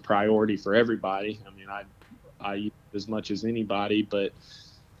it's just a priority for everybody. I mean, I use it as much as anybody, but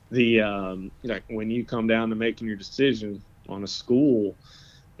when you come down to making your decision on a school,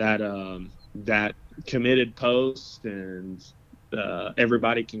 that committed post and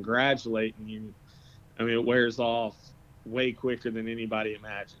everybody congratulating you, I mean, it wears off way quicker than anybody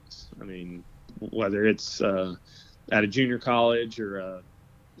imagines. I mean, whether it's at a junior college or a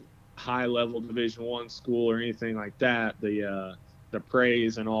high level Division I school or anything like that, the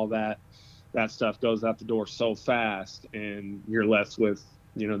praise and all that stuff goes out the door so fast, and you're left with,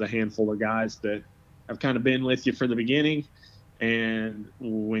 the handful of guys that have kind of been with you for the beginning. And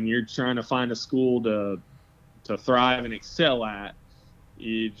when you're trying to find a school to thrive and excel at,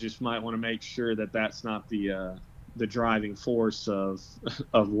 you just might want to make sure that that's not the driving force of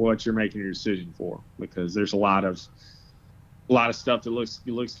what you're making your decision for, because there's a lot of stuff that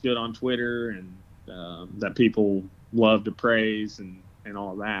looks good on Twitter and that people love to praise and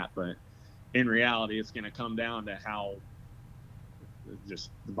all that, but in reality, it's going to come down to how, just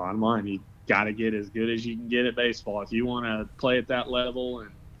the bottom line, you got to get as good as you can get at baseball. If you want to play at that level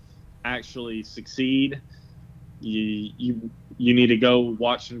and actually succeed, you need to go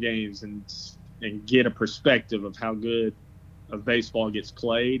watch some games and get a perspective of how good of baseball gets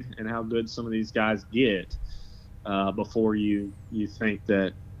played and how good some of these guys get before you think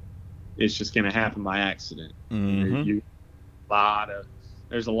that it's just going to happen by accident. Mm-hmm.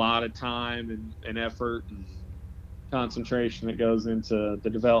 There's a lot of time and effort and concentration that goes into the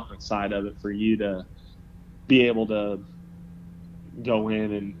development side of it for you to be able to go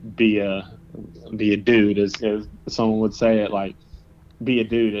in and be a dude, as someone would say it, like, be a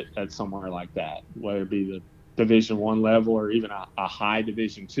dude at somewhere like that, whether it be the Division I level or even a high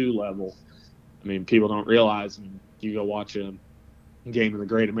Division II level. I mean, people don't realize, you go watch a game in the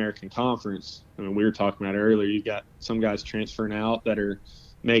Great American Conference. I mean, we were talking about it earlier. You got some guys transferring out that are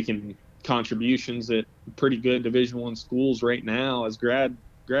making contributions at pretty good Division I schools right now as grad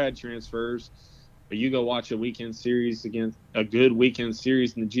transfers. But you go watch a weekend series against a good weekend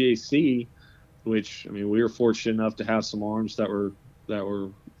series in the GAC, which, I mean, we were fortunate enough to have some arms that were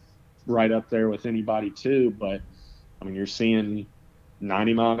right up there with anybody too. But I mean, you're seeing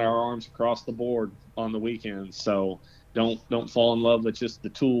 90-mile-an-hour arms across the board on the weekends. So don't fall in love with just the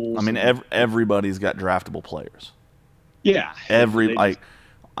tools. I mean, everybody's got draftable players. Yeah.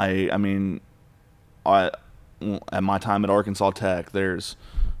 I mean, at my time at Arkansas Tech, there's,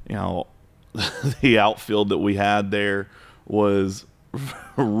 the outfield that we had there was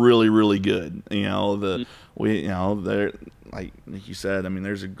really, really good. There, like you said, I mean,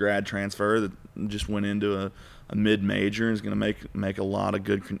 there's a grad transfer that just went into a mid-major and is going to make a lot of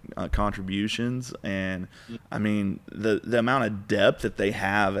good contributions. And I mean, the amount of depth that they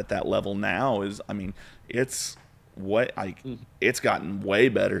have at that level now is, I mean, it's gotten way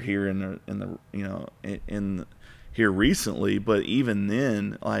better here in here recently. But even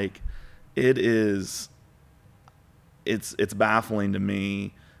then, like, it's baffling to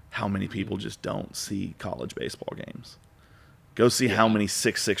me how many people just don't see college baseball games. Go see how many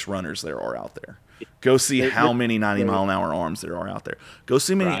 6'6" runners there are out there. Go see how many 90-mile-an-hour arms there are out there. Go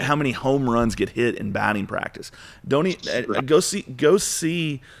see how many home runs get hit in batting practice. Go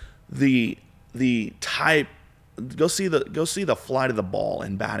see the the type. Go see the flight of the ball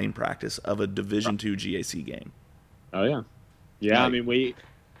in batting practice of a Division II GAC game. Oh yeah, yeah. Like, I mean,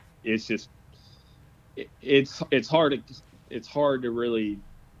 it's just it's hard to really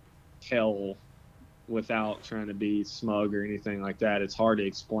tell without trying to be smug or anything like that. It's hard to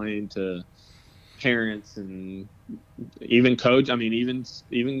explain to parents and even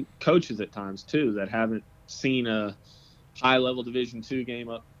even coaches at times too that haven't seen a high level Division II game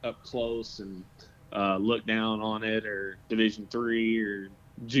up close and look down on it, or Division III or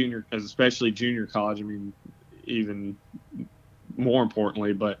junior, especially junior college. I mean, even more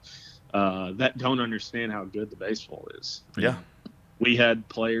importantly, but that don't understand how good the baseball is. yeah, we had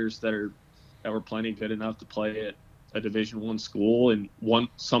players that were plenty good enough to play at a Division I school in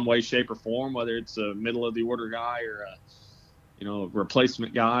some way, shape, or form, whether it's a middle of the order guy or a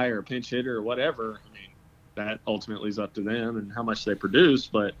replacement guy or a pinch hitter or whatever. I mean, that ultimately is up to them and how much they produce.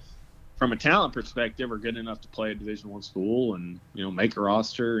 But from a talent perspective, are good enough to play at Division I school and make a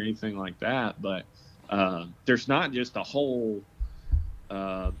roster or anything like that. But there's not just a whole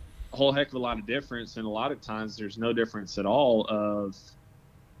heck of a lot of difference, and a lot of times there's no difference at all of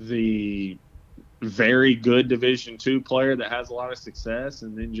the very good Division II player that has a lot of success,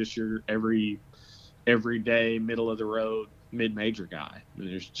 and then just your everyday middle of the road mid-major guy. I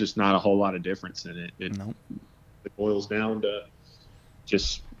mean, there's just not a whole lot of difference in it. It boils down to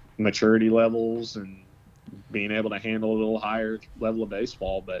just maturity levels and being able to handle a little higher level of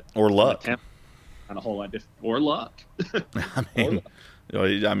baseball, or luck, not a whole lot different, or luck. I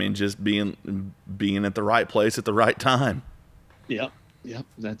mean, just being at the right place at the right time. Yep,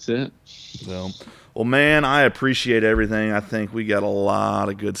 that's it. So, well, man, I appreciate everything. I think we got a lot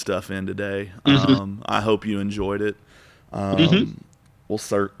of good stuff in today. I hope you enjoyed it. We'll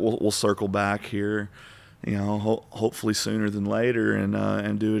circle back here, hopefully sooner than later,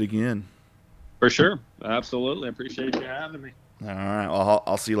 and do it again. For sure, absolutely. I appreciate you having me. All right, well,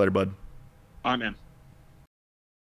 I'll see you later, bud. All right, man.